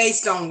isn't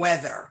based on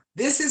weather.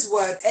 This is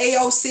what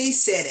AOC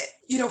said it.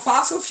 You know,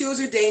 fossil fuels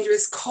are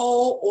dangerous.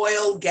 Coal,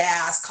 oil,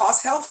 gas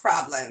cause health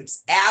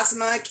problems,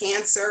 asthma,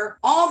 cancer.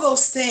 All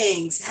those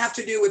things have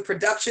to do with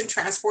production,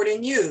 transport,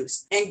 and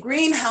use. And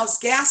greenhouse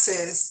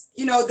gases,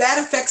 you know, that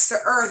affects the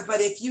earth. But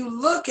if you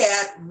look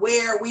at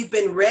where we've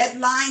been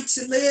redlined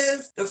to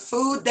live, the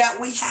food that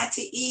we had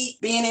to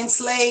eat, being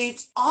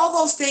enslaved, all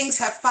those things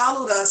have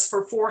followed us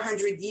for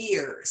 400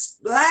 years.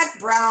 Black,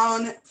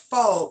 brown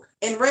folk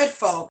and red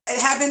folk,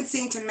 it haven't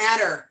seemed to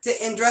matter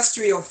to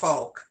industrial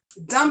folk.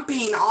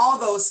 Dumping all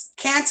those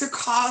cancer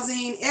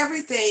causing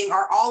everything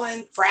are all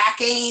in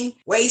fracking,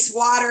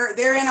 wastewater.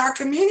 They're in our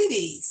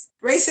communities.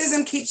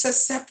 Racism keeps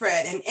us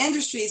separate, and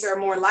industries are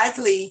more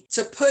likely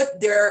to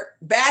put their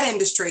bad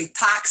industry,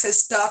 toxic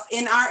stuff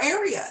in our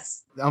areas.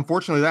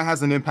 Unfortunately, that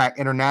has an impact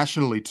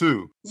internationally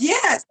too.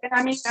 Yes,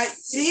 I mean,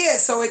 it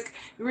is. So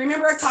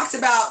remember I talked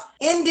about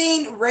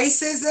ending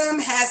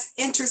racism has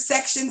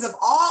intersections of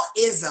all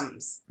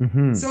isms.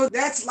 So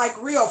that's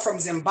like real, from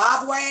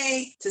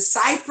Zimbabwe to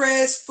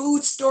Cyprus,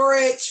 food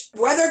storage,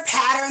 weather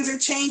patterns are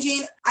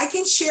changing. I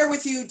can share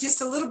with you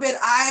just a little bit.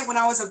 When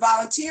I was a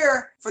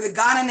volunteer for the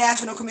Ghana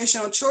National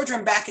Commission on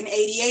Children back in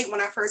 '88,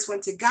 when I first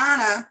went to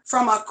Ghana,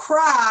 from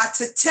Accra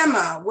to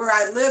Tema, where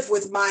I lived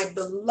with my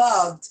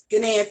beloved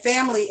Ghanaian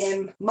family,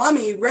 and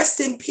mommy,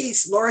 rest in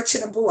peace, Laura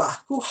Chinabua,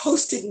 who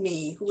hosted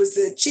me, who was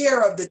the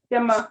chair of the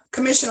Tema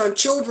Commission on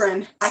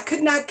Children. I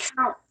could not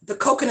count the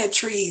coconut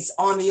trees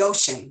on the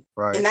ocean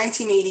in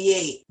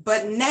 1988.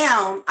 But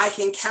now I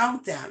can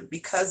count them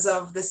because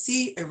of the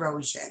sea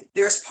erosion.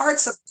 There's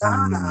parts of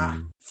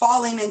Ghana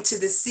falling into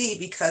the sea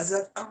because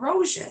of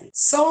erosion.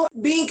 So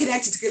being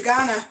connected to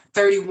Ghana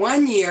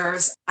 31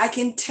 years, I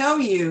can tell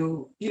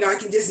you, I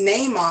can just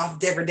name off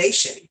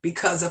degradation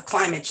because of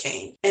climate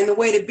change. And the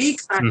way to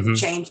beat climate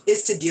change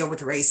is to deal with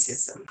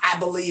racism. I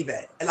believe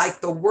it.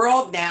 Like the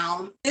world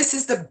now, this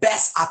is the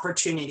best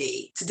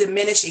opportunity to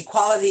diminish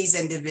inequalities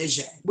and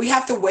division. We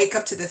have to wake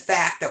up to the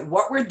fact that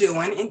what we're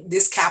doing in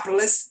this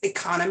capitalist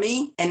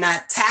economy and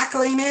not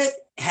tackling it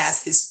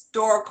has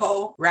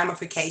historical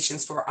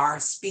ramifications for our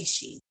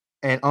species.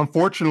 And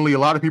unfortunately, a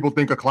lot of people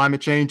think of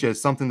climate change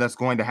as something that's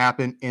going to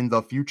happen in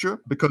the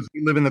future because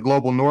we live in the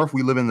global north.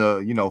 We live in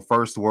the,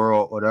 first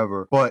world,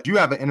 whatever. But you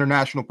have an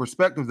international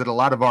perspective that a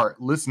lot of our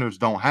listeners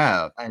don't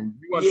have. And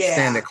you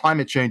understand that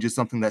climate change is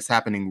something that's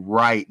happening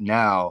right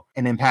now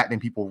and impacting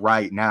people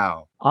right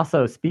now.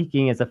 Also,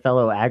 speaking as a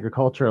fellow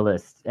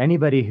agriculturalist,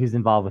 anybody who's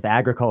involved with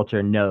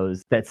agriculture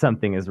knows that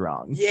something is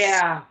wrong.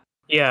 Yeah.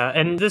 Yeah,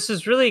 and this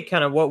is really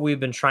kind of what we've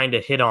been trying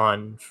to hit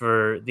on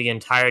for the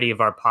entirety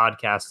of our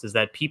podcast, is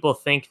that people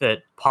think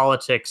that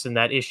politics and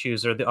that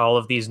issues are all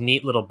of these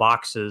neat little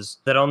boxes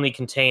that only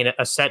contain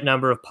a set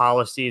number of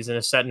policies and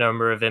a set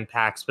number of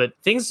impacts. But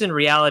things in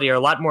reality are a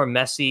lot more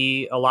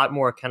messy, a lot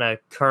more kind of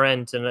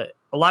current, and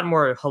a lot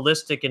more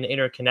holistic and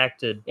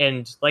interconnected.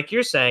 And like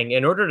you're saying,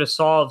 in order to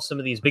solve some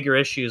of these bigger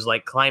issues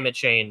like climate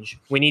change,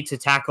 we need to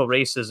tackle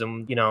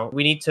racism.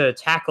 We need to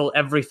tackle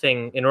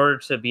everything in order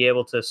to be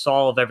able to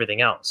solve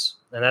everything else.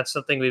 And that's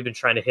something we've been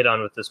trying to hit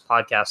on with this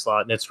podcast a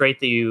lot. And it's great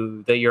that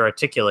you're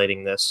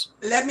articulating this.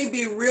 Let me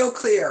be real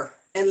clear.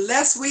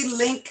 Unless we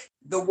link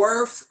the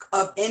work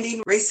of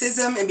ending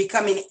racism and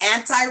becoming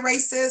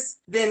anti-racist,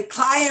 then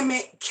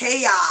climate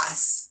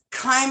chaos,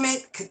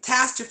 climate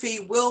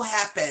catastrophe will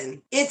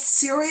happen. It's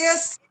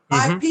serious.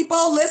 By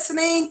people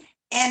listening,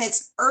 and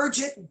it's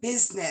urgent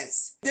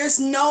business. There's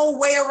no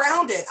way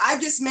around it. I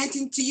just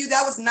mentioned to you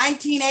that was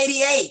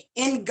 1988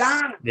 in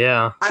Ghana.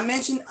 Yeah. I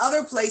mentioned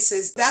other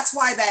places. That's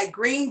why that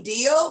Green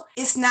Deal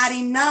is not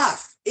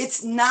enough.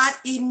 It's not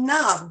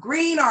enough.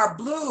 Green or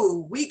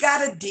blue, we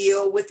got to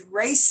deal with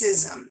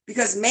racism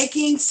because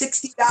making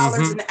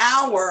 $60 an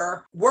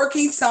hour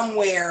working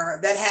somewhere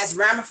that has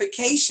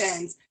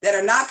ramifications that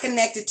are not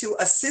connected to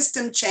a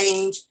system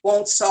change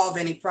won't solve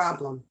any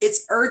problem.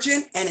 It's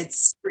urgent and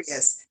it's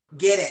serious.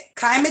 Get it.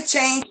 Climate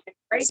change and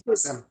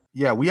racism.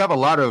 Yeah, we have a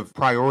lot of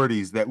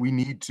priorities that we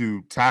need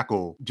to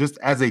tackle just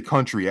as a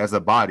country, as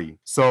a body.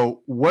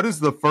 So what is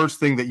the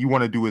first thing that you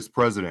want to do as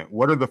president?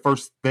 What are the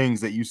first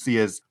things that you see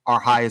as our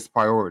highest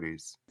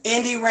priorities?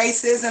 Ending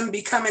racism,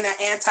 becoming an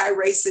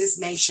anti-racist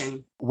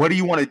nation. What do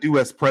you want to do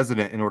as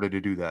president in order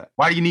to do that?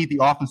 Why do you need the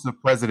office of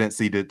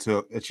presidency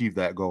to achieve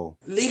that goal?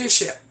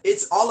 Leadership.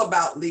 It's all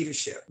about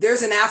leadership.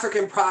 There's an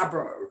African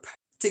proverb.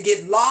 To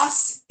get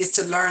lost is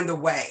to learn the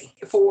way.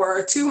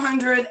 For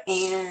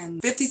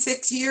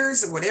 256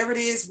 years, or whatever it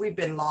is, we've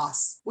been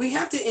lost. We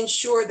have to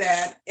ensure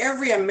that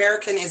every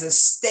American is a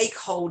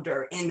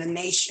stakeholder in the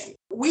nation.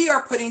 We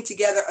are putting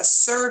together a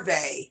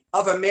survey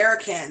of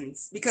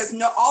Americans because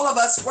all of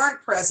us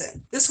weren't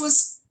present. This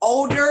was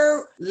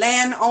older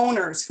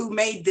landowners who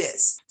made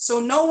this. So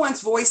no one's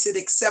voice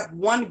except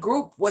one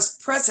group was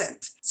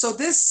present. So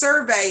this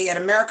survey at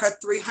America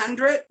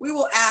 300, we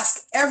will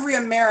ask every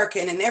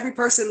American and every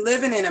person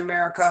living in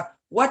America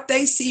what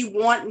they see,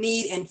 want,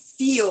 need, and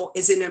feel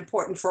is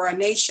important for our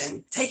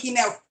nation. Taking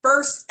their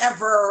first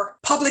ever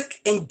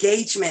public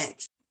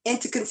engagement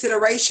into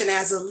consideration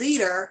as a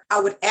leader,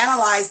 I would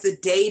analyze the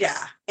data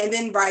and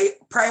then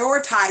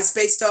prioritize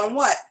based on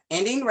what?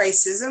 Ending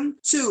racism,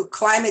 2,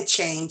 climate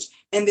change,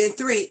 and then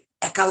 3,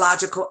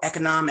 ecological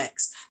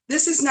economics.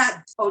 This is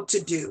not so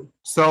to do.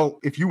 So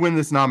if you win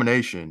this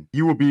nomination,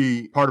 you will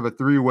be part of a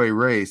 3-way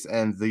race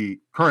and the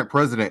current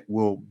president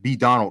will be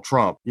Donald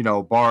Trump,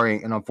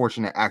 barring an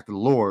unfortunate act of the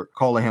Lord,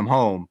 calling him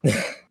home.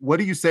 What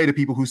do you say to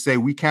people who say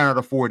we cannot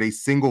afford a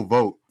single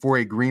vote for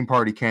a Green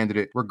Party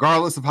candidate,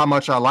 regardless of how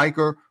much I like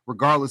her,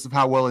 regardless of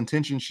how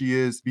well-intentioned she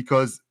is,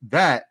 because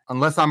that,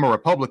 unless I'm a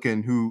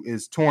Republican who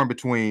is torn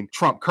between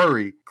Trump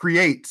Curry,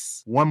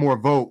 creates one more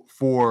vote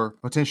for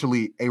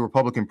potentially a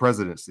Republican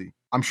presidency?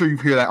 I'm sure you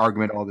hear that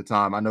argument all the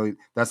time. I know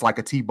that's like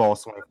a T-ball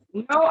swing.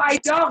 No, I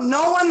don't.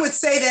 No one would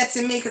say that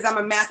to me because I'm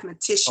a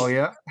mathematician. Oh,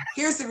 yeah?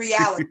 Here's the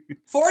reality.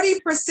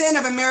 40%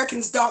 of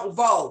Americans don't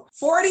vote.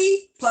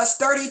 40 plus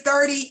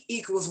 30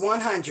 equals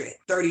 100.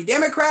 30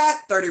 Democrat,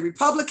 30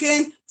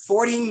 Republican,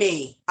 40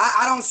 me.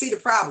 I don't see the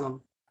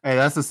problem. Hey,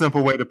 that's a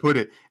simple way to put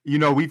it.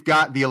 We've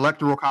got the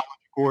Electoral College,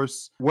 of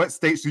course. What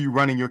states are you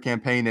running your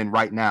campaign in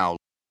right now?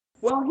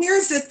 Well,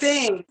 here's the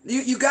thing.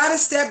 You got to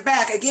step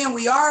back. Again,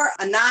 we are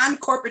a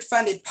non-corporate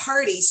funded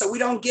party, so we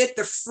don't get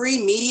the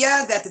free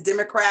media that the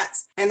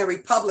Democrats and the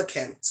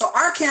Republicans. So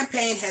our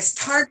campaign has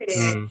targeted,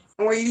 and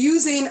we're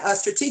using a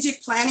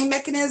strategic planning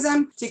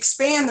mechanism to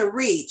expand the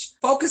reach,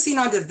 focusing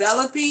on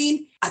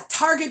developing a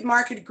target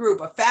market group,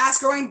 a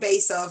fast-growing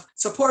base of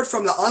support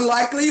from the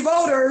unlikely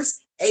voters,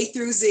 A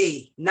through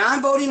Z.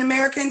 Non-voting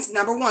Americans,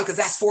 number one, because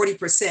that's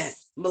 40%.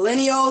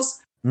 Millennials,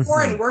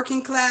 poor and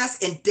working class,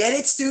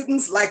 indebted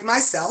students like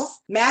myself,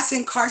 mass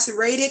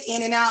incarcerated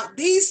in and out.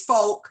 These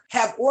folk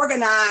have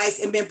organized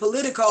and been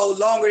political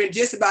longer than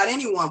just about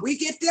anyone. We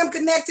get them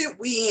connected,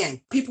 we in.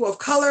 People of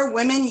color,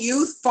 women,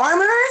 youth,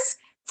 farmers,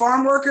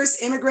 farm workers,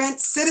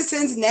 immigrants,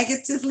 citizens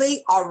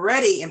negatively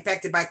already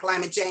impacted by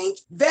climate change,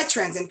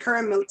 veterans and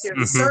current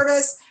military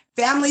service,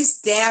 families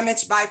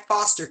damaged by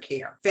foster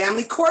care,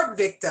 family court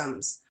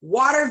victims,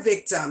 water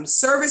victims,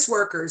 service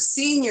workers,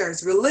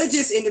 seniors,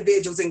 religious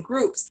individuals and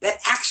groups that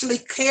actually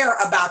care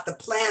about the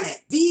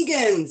planet,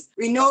 vegans,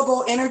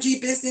 renewable energy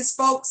business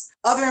folks,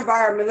 other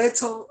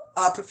environmental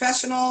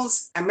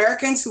professionals,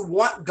 Americans who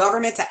want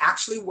government to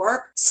actually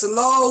work,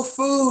 slow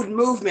food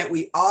movement.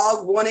 We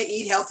all want to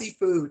eat healthy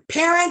food.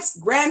 Parents,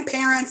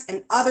 grandparents,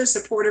 and other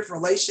supportive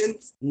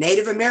relations,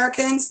 Native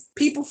Americans,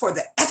 people for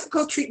the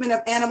ethical treatment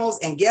of animals,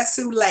 and guess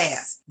who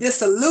last?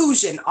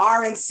 Disillusioned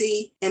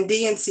RNC and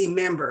DNC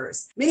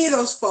members. Many of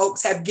those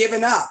folks have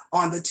given up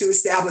on the two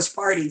established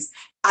parties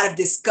out of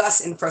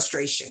disgust and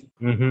frustration.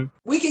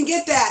 We can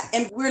get that.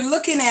 And we're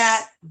looking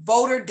at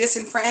voter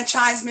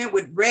disenfranchisement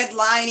with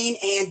redlining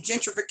and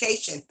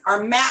gentrification.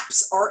 Our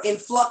maps are in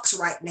flux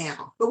right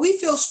now. But we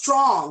feel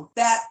strong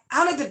that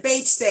on a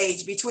debate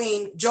stage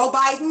between Joe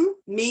Biden,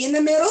 me in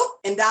the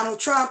middle, and Donald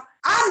Trump,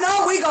 I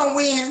know we're going to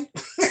win.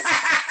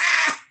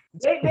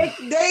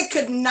 They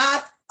could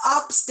not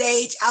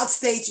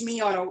outstage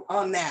me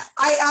on that.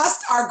 I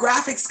asked our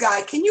graphics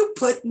guy, can you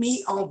put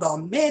me on the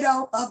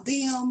middle of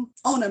them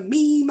on a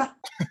meme?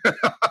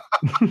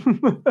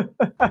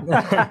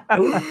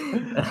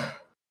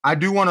 I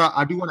do want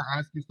to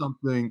ask you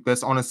something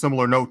that's on a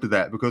similar note to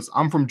that, because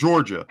I'm from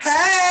Georgia.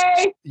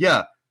 Hey!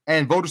 Yeah.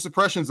 And voter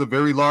suppression is a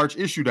very large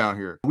issue down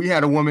here. We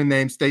had a woman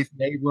named Stacey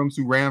Abrams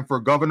who ran for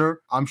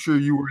governor. I'm sure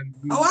you were in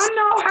the Oh, I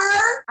know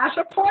her. I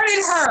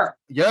supported her.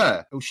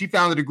 Yeah. She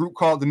founded a group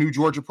called the New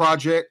Georgia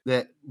Project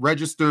that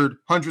registered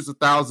hundreds of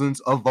thousands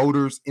of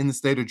voters in the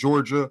state of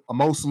Georgia,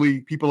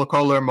 mostly people of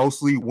color,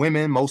 mostly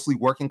women, mostly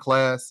working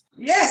class.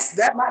 Yes,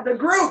 the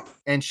group.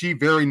 And she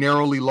very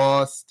narrowly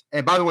lost.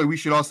 And by the way, we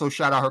should also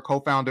shout out her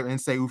co-founder,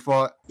 Nsé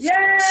Ufot.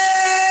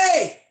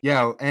 Yay!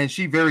 Yeah, and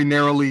she very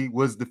narrowly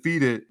was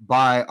defeated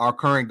by our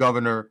current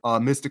governor,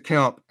 Mr.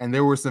 Kemp, and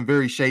there were some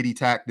very shady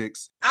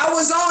tactics. I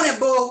was on it,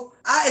 boo.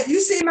 If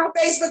you see my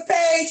Facebook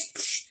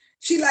page,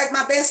 she like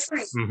my best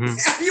friend.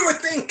 Mm-hmm. You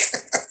would think.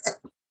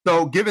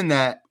 So given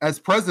that, as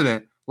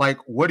president, like,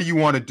 what do you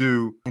want to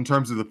do in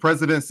terms of the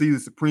presidency, the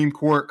Supreme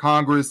Court,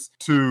 Congress,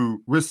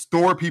 to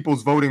restore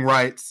people's voting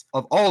rights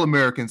of all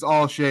Americans,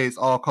 all shades,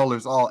 all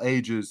colors, all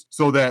ages,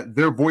 so that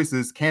their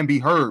voices can be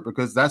heard?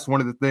 Because that's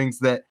one of the things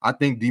that I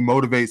think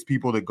demotivates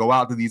people to go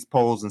out to these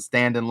polls and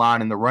stand in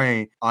line in the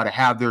rain to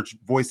have their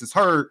voices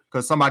heard,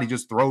 because somebody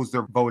just throws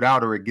their vote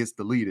out or it gets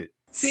deleted.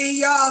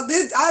 See, y'all,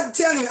 I'm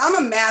telling you, I'm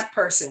a math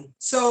person.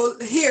 So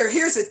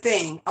here's the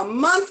thing. A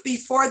month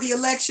before the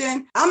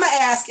election, I'm going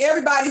to ask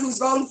everybody who's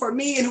voting for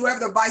me and whoever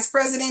the vice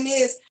president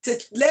is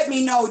to let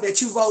me know that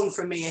you're voting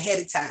for me ahead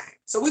of time.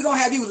 So we're going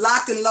to have you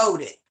locked and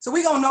loaded. So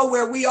we're going to know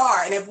where we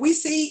are. And if we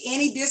see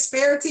any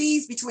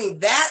disparities between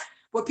that,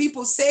 what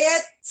people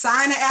said,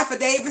 sign an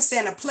affidavit,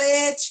 send a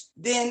pledge,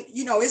 then,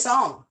 it's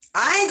on.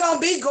 I ain't going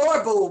to be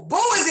Gore Boo. Boo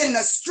is in the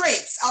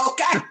streets,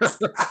 okay?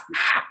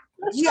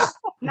 Yeah.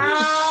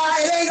 Nah,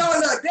 it ain't gonna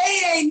look.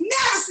 They ain't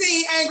never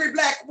seen angry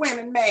black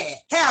women mad,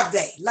 have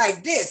they?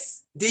 Like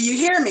this. Do you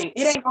hear me?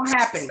 It ain't gonna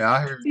happen. Yeah,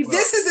 I hear you. See,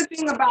 this is the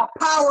thing about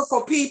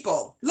powerful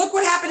people. Look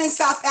what happened in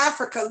South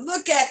Africa.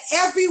 Look at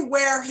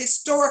everywhere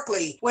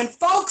historically. When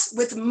folks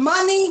with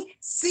money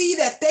see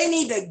that they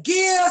need to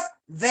give,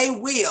 they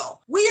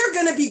will. We are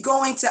gonna be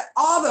going to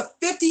all the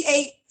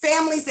 58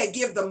 families that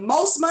give the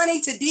most money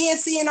to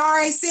DNC and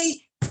RAC.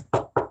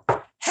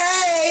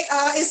 Hey,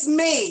 it's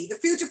me, the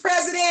future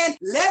president.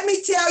 Let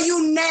me tell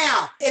you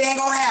now, it ain't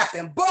gonna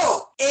happen.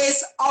 Boom,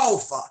 it's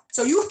over.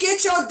 So you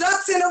get your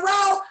ducks in a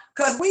row,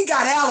 because we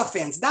got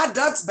elephants, not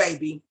ducks,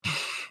 baby.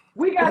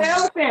 We got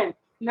elephants,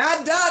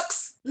 not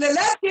ducks.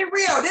 Let's get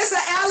real. This is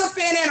an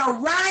elephant and a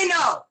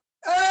rhino.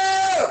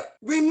 Oh,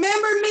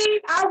 remember me?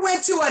 I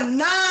went to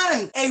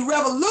a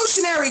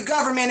revolutionary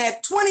government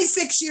at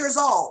 26 years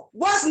old.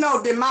 Was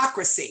no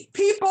democracy.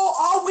 People,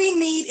 all we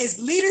need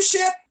is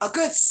leadership, a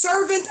good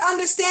servant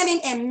understanding,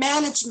 and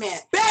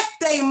management. Bet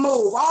they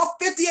move, all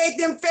 58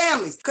 them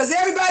families, because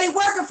everybody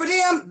working for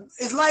them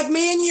is like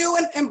me and you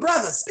and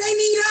brothers. They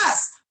need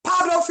us.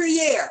 Pablo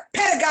Freire,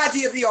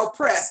 Pedagogy of the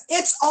Oppressed.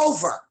 It's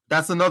over.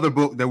 That's another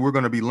book that we're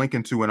going to be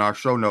linking to in our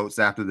show notes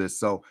after this,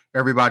 so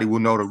everybody will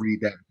know to read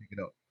that and pick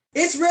it up.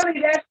 It's really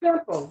that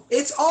simple.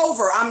 It's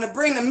over. I'm going to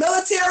bring the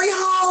military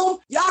home.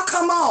 Y'all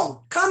come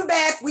on. Come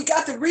back. We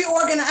got to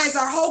reorganize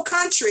our whole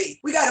country.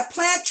 We got to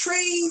plant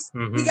trees.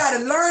 Mm-hmm. We got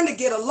to learn to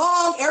get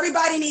along.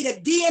 Everybody need a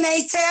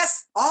DNA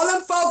test. All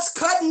them folks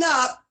cutting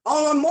up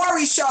on a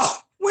Maury show.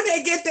 When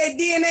they get their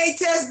DNA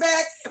test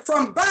back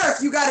from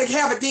birth, you got to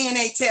have a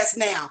DNA test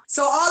now.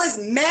 So all this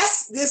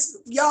mess,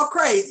 y'all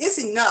crazy. It's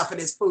enough of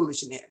this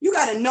foolishness. You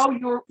got to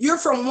know you're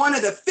from one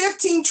of the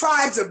 15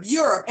 tribes of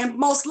Europe, and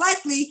most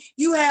likely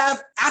you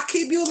have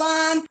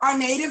Akibulan or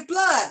native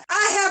blood.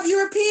 I have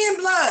European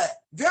blood.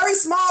 Very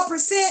small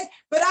percent,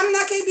 but I'm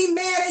not going to be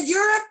mad at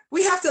Europe.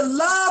 We have to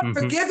love,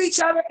 forgive each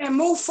other, and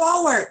move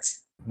forward.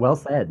 Well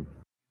said.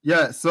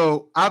 Yeah,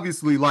 so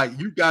obviously, like,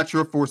 you got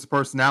your force of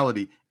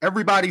personality.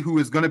 Everybody who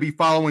is going to be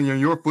following in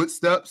your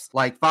footsteps,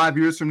 like 5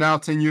 years from now,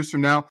 10 years from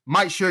now,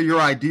 might share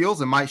your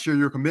ideals and might share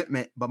your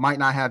commitment, but might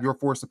not have your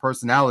force of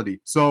personality.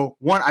 So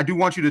one, I do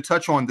want you to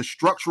touch on the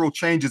structural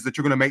changes that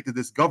you're going to make to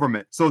this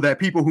government so that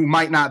people who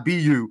might not be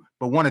you,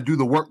 but want to do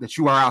the work that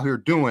you are out here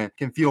doing,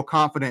 can feel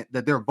confident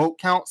that their vote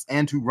counts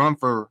and to run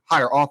for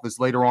higher office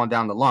later on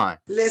down the line.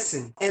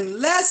 Listen,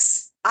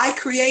 unless I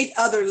create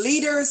other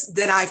leaders,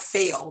 then I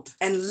failed.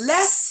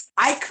 Unless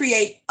I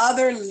create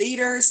other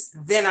leaders,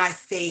 then I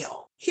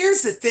fail.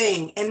 Here's the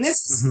thing, and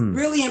this is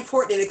really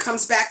important, and it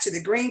comes back to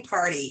the Green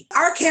Party.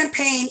 Our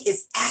campaign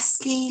is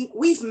asking,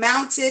 we've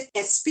mounted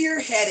and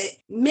spearheaded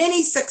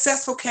many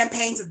successful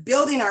campaigns of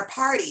building our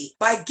party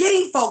by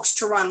getting folks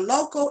to run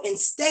local and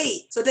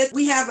state so that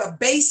we have a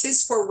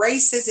basis for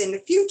races in the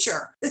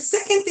future. The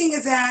second thing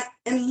is that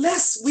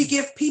unless we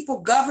give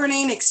people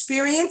governing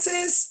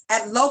experiences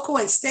at local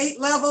and state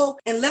level,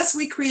 unless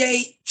we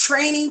create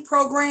training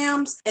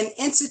programs and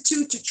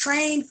institute to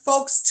train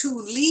folks to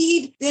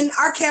lead, then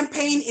our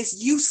campaign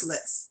is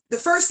useless. The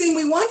first thing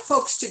we want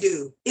folks to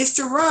do is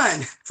to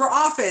run for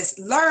office,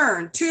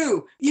 learn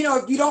too.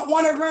 If you don't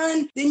want to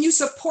run, then you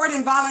support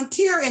and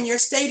volunteer in your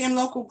state and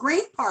local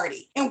Green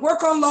Party and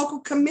work on local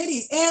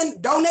committees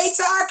and donate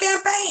to our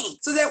campaign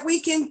so that we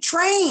can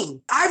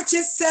train. I've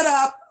just set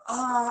up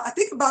I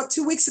think about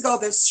 2 weeks ago,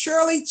 the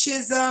Shirley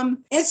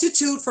Chisholm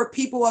Institute for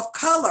People of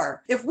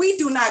Color. If we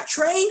do not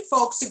train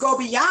folks to go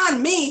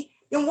beyond me,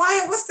 then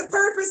what's the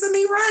purpose of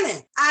me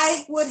running?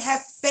 I would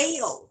have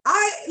failed.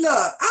 I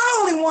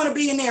only want to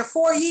be in there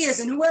 4 years,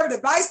 and whoever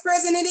the vice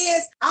president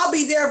is, I'll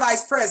be their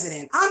vice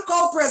president. I'm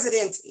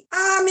co-presidente.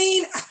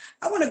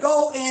 I want to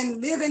go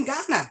and live in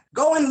Ghana,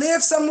 go and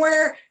live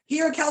somewhere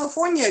here in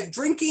California,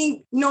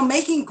 drinking,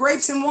 making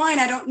grapes and wine.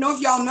 I don't know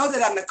if y'all know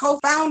that I'm the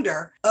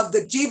co-founder of the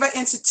Jiva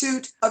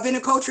Institute of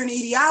Interculture and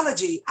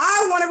Ideology.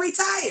 I want to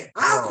retire.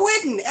 I'm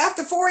quitting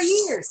after 4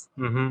 years.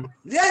 Mm-hmm.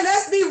 Then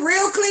let's be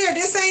real clear.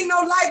 This ain't no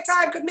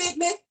lifetime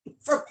commitment.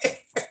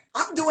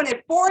 I'm doing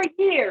it 4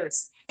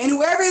 years. And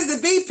whoever is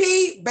the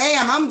VP,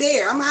 bam, I'm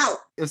there. I'm out.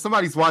 If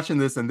somebody's watching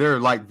this and they're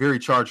like very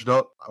charged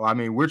up,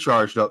 we're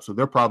charged up, so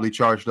they're probably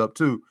charged up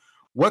too.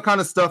 What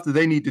kind of stuff do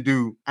they need to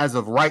do as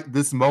of right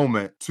this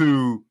moment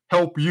to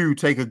help you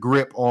take a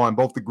grip on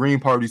both the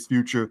Green Party's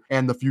future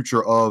and the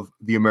future of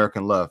the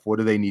American left? What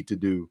do they need to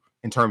do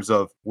in terms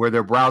of where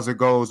their browser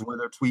goes, where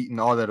they're tweeting,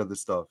 all that other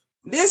stuff?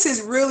 This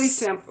is really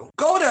simple.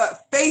 Go to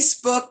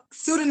Facebook,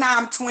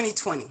 Pseudonym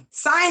 2020.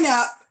 Sign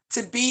up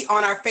to be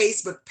on our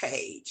Facebook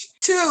page.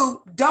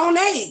 2,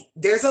 donate.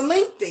 There's a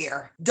link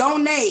there.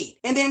 Donate.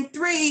 And then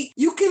 3,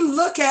 you can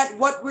look at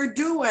what we're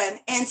doing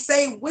and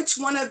say which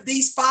one of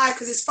these 5,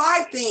 because it's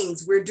 5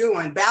 things we're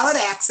doing. Ballot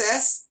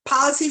access,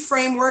 policy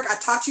framework. I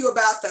talked to you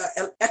about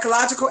the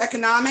ecological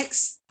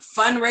economics,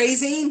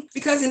 fundraising,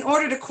 because in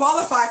order to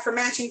qualify for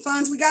matching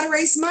funds, we got to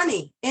raise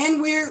money.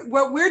 And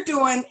what we're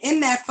doing in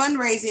that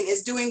fundraising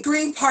is doing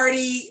Green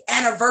Party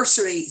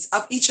anniversaries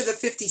of each of the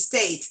 50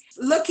 states,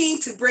 looking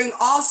to bring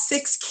all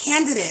 6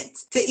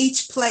 candidates to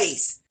each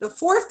place. The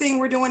 4th thing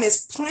we're doing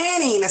is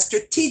planning a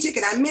strategic,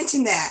 and I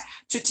mentioned that,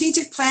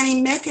 strategic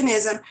planning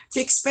mechanism to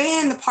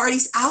expand the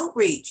party's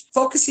outreach,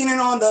 focusing in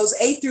on those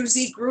A through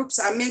Z groups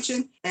I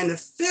mentioned. And the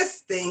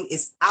 5th thing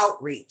is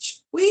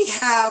outreach. We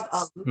have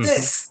a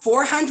list,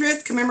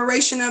 400th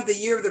commemoration of the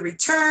year of the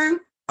return.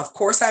 Of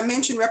course, I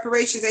mentioned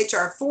reparations,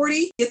 HR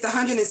 40, get the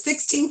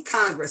 116th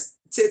Congress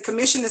to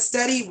commission a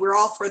study. We're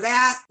all for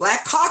that.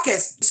 Black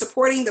Caucus,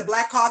 supporting the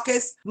Black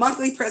Caucus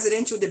monthly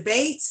presidential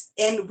debates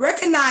and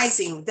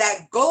recognizing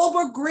that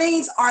Global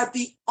Greens are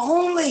the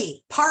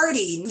only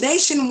party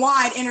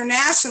nationwide,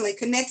 internationally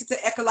connected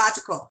to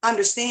ecological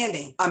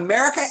understanding.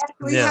 America at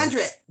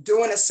 300,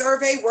 doing a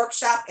survey,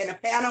 workshop, and a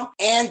panel.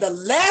 And the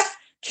left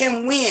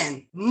can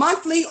win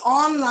monthly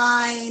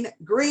online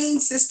green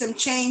system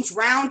change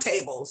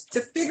roundtables to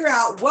figure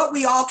out what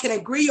we all can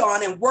agree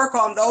on and work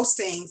on those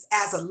things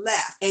as a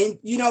left. And,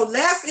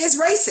 left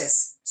is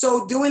racist.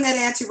 So doing that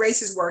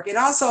anti-racist work, and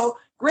also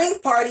Green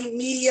Party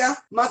media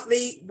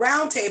monthly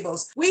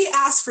roundtables. We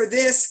asked for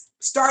this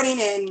starting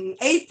in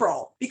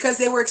April because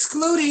they were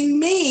excluding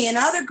me and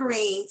other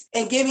Greens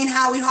and giving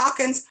Howie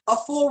Hawkins a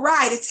full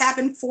ride. It's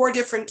happened 4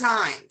 different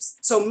times.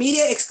 So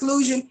media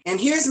exclusion.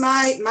 And here's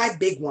my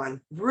big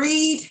one.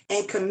 Read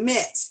and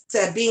commit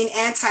to being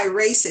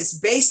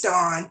anti-racist based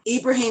on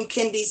Ibrahim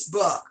Kendi's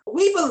book.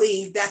 We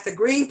believe that the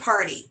Green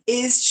Party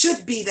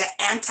should be the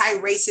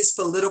anti-racist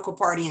political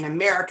party in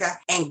America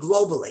and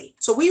globally.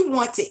 So we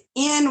want to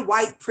end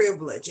white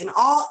privilege and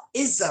all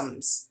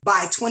isms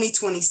by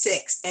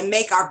 2026 and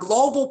make our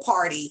global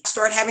party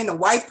start having the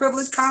white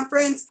privilege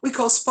conference. We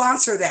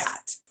co-sponsor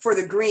that for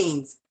the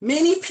Greens.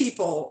 Many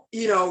people,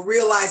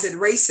 realize that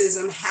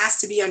racism has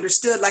to be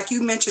understood, like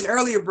you mentioned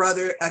earlier,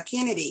 Brother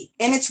Kennedy.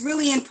 And it's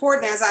really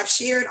important, as I've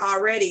shared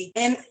already.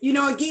 And,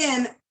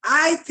 again,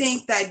 I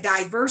think that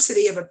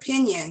diversity of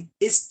opinion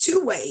is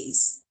 2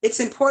 ways. It's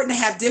important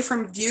to have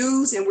different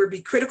views, and we'll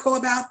be critical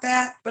about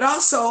that, but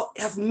also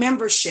have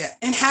membership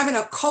and having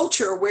a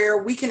culture where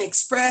we can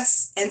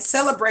express and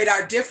celebrate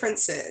our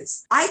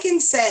differences. I can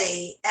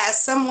say, as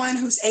someone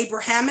who's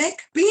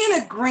Abrahamic, being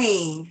a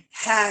Green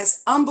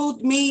has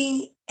humbled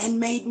me and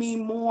made me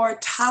more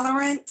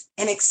tolerant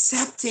and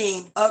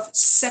accepting of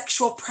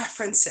sexual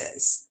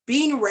preferences.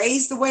 Being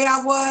raised the way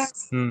I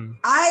was,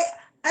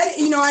 I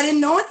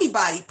didn't know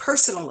anybody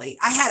personally.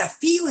 I had a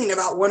feeling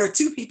about 1 or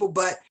 2 people,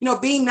 but,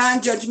 being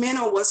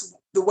non-judgmental was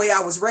the way I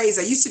was raised.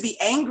 I used to be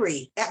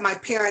angry at my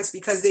parents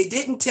because they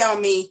didn't tell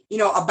me,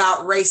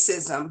 about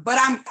racism. But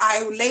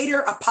I later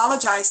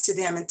apologized to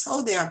them and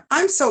told them,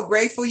 I'm so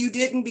grateful you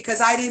didn't,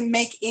 because I didn't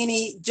make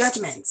any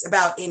judgments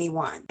about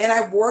anyone. And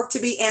I worked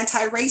to be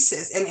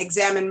anti-racist and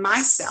examine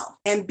myself.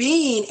 And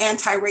being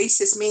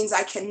anti-racist means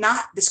I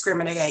cannot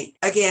discriminate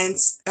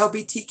against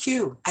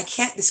LGBTQ. I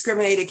can't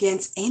discriminate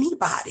against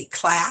anybody,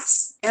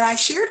 class. And I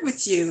shared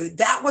with you,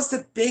 that was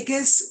the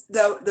biggest,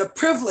 the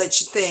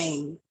privilege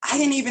thing. I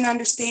didn't even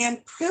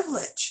understand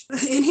privilege.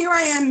 And here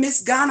I am,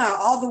 Miss Ghana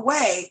all the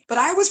way. But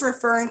I was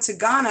referring to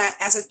Ghana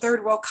as a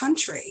third world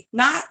country,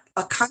 not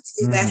a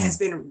country that has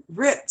been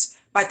ripped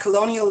by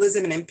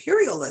colonialism and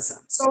imperialism.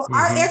 So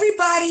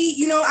everybody,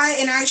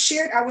 I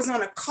shared, I was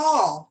on a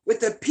call with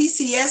the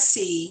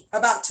PCSC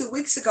about 2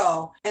 weeks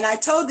ago, and I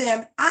told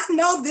them, I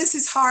know this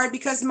is hard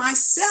because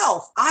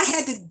myself, I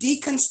had to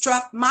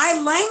deconstruct my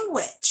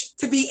language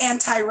to be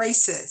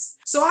anti-racist.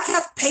 So I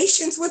have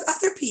patience with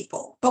other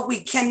people, but we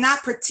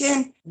cannot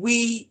pretend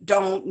we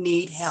don't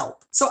need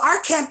help. So our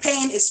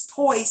campaign is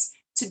poised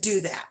to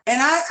do that.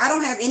 And I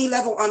don't have any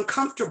level of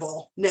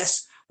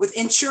uncomfortableness with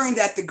ensuring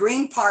that the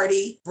Green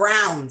Party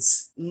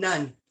browns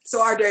none.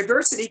 So our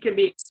diversity can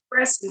be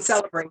expressed and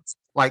celebrated.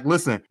 Like,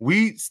 listen,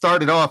 we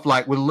started off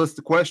like with a list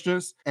of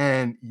questions,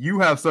 and you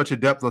have such a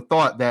depth of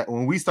thought that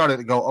when we started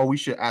to go, oh, we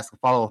should ask a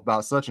follow-up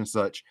about such and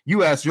such,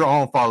 you asked your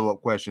own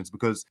follow-up questions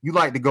because you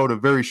like to go to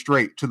very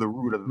straight to the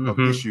root of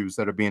issues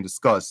that are being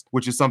discussed,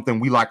 which is something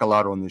we like a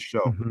lot on this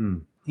show.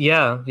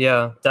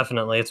 Yeah,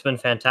 definitely. It's been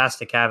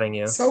fantastic having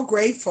you. So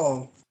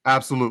grateful.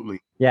 Absolutely.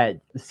 Yeah,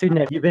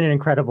 Sudan, you've been an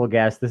incredible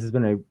guest. This has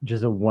been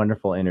just a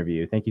wonderful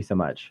interview. Thank you so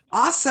much.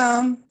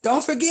 Awesome.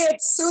 Don't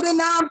forget,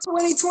 Sudanam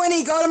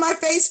 2020. Go to my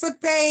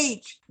Facebook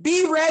page.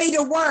 Be ready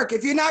to work.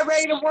 If you're not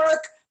ready to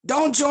work,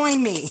 don't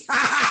join me.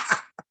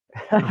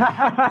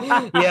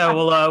 Yeah,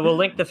 we'll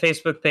link the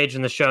Facebook page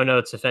in the show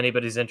notes if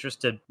anybody's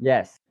interested.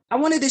 Yes. I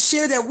wanted to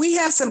share that we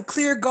have some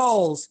clear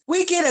goals.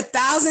 We get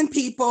 1,000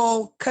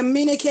 people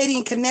communicating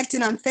and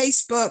connecting on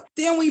Facebook.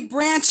 Then we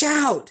branch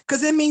out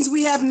because it means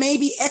we have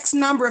maybe X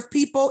number of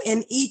people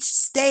in each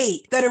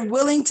state that are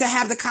willing to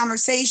have the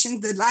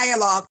conversation, the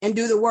dialogue, and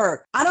do the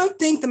work. I don't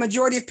think the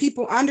majority of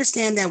people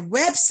understand that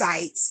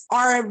websites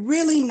are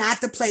really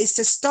not the place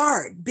to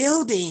start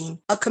building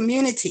a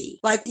community.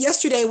 Like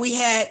yesterday, we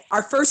had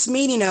our first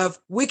meeting of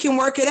We Can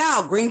Work It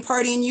Out, Green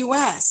Party in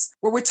US,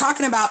 where we're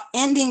talking about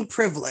ending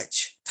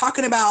privilege,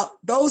 talking about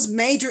those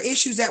major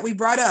issues that we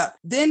brought up.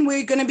 Then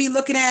we're going to be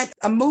looking at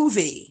a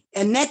movie.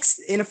 And next,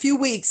 in a few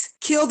weeks,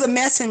 Kill the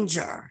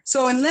Messenger.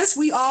 So unless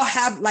we all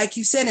have, like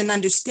you said, an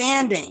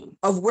understanding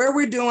of where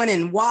we're doing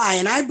and why,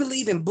 and I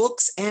believe in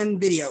books and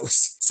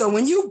videos. So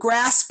when you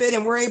grasp it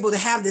and we're able to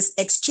have this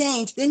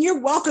exchange, then you're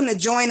welcome to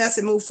join us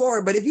and move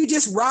forward. But if you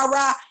just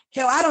rah-rah,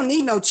 hell, I don't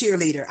need no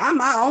cheerleader. I'm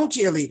my own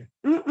cheerleader.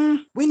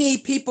 We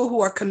need people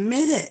who are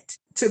committed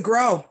to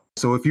grow.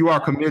 So if you are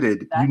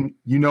committed,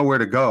 you know where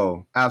to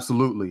go.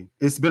 Absolutely.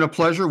 It's been a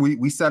pleasure.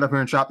 We sat up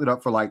here and chopped it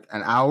up for like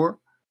an hour.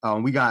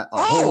 We got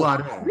a whole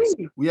lot of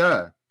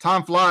Yeah.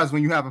 Time flies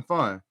when you're having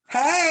fun.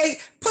 Hey,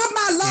 put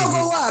my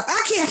logo up.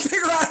 I can't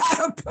figure out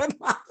how to put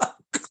my logo.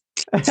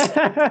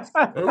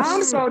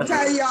 I'm so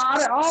tired,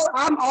 y'all.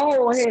 I'm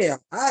old here.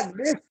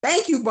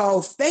 Thank you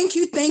both. Thank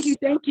you.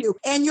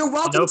 And you're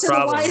welcome to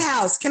the White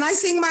House. Can I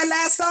sing my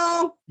last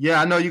song?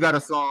 Yeah, I know you got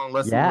a song.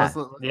 Let's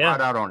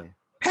ride out on it.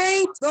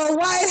 Paint the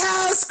White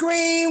House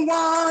green.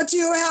 Won't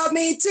you help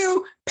me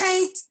to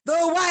paint the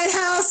White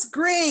House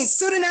green?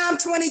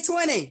 Sudanam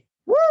 2020.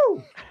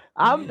 Woo!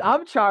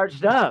 I'm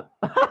charged up.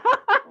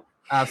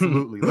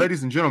 Absolutely.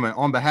 Ladies and gentlemen,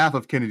 on behalf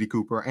of Kennedy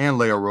Cooper and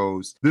Leah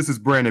Rose, this is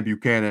Brandon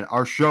Buchanan.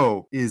 Our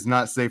show is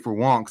Not Safe for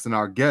Wonks, and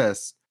our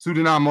guest,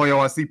 Sudanam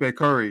Moyo Asipe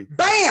Curry.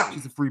 Bam!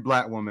 She's a free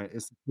Black woman.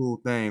 It's a cool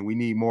thing. We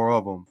need more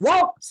of them.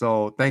 Whoa!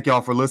 So thank y'all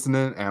for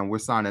listening, and we're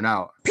signing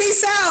out.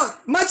 Peace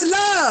out. Much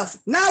love.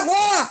 Not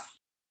war.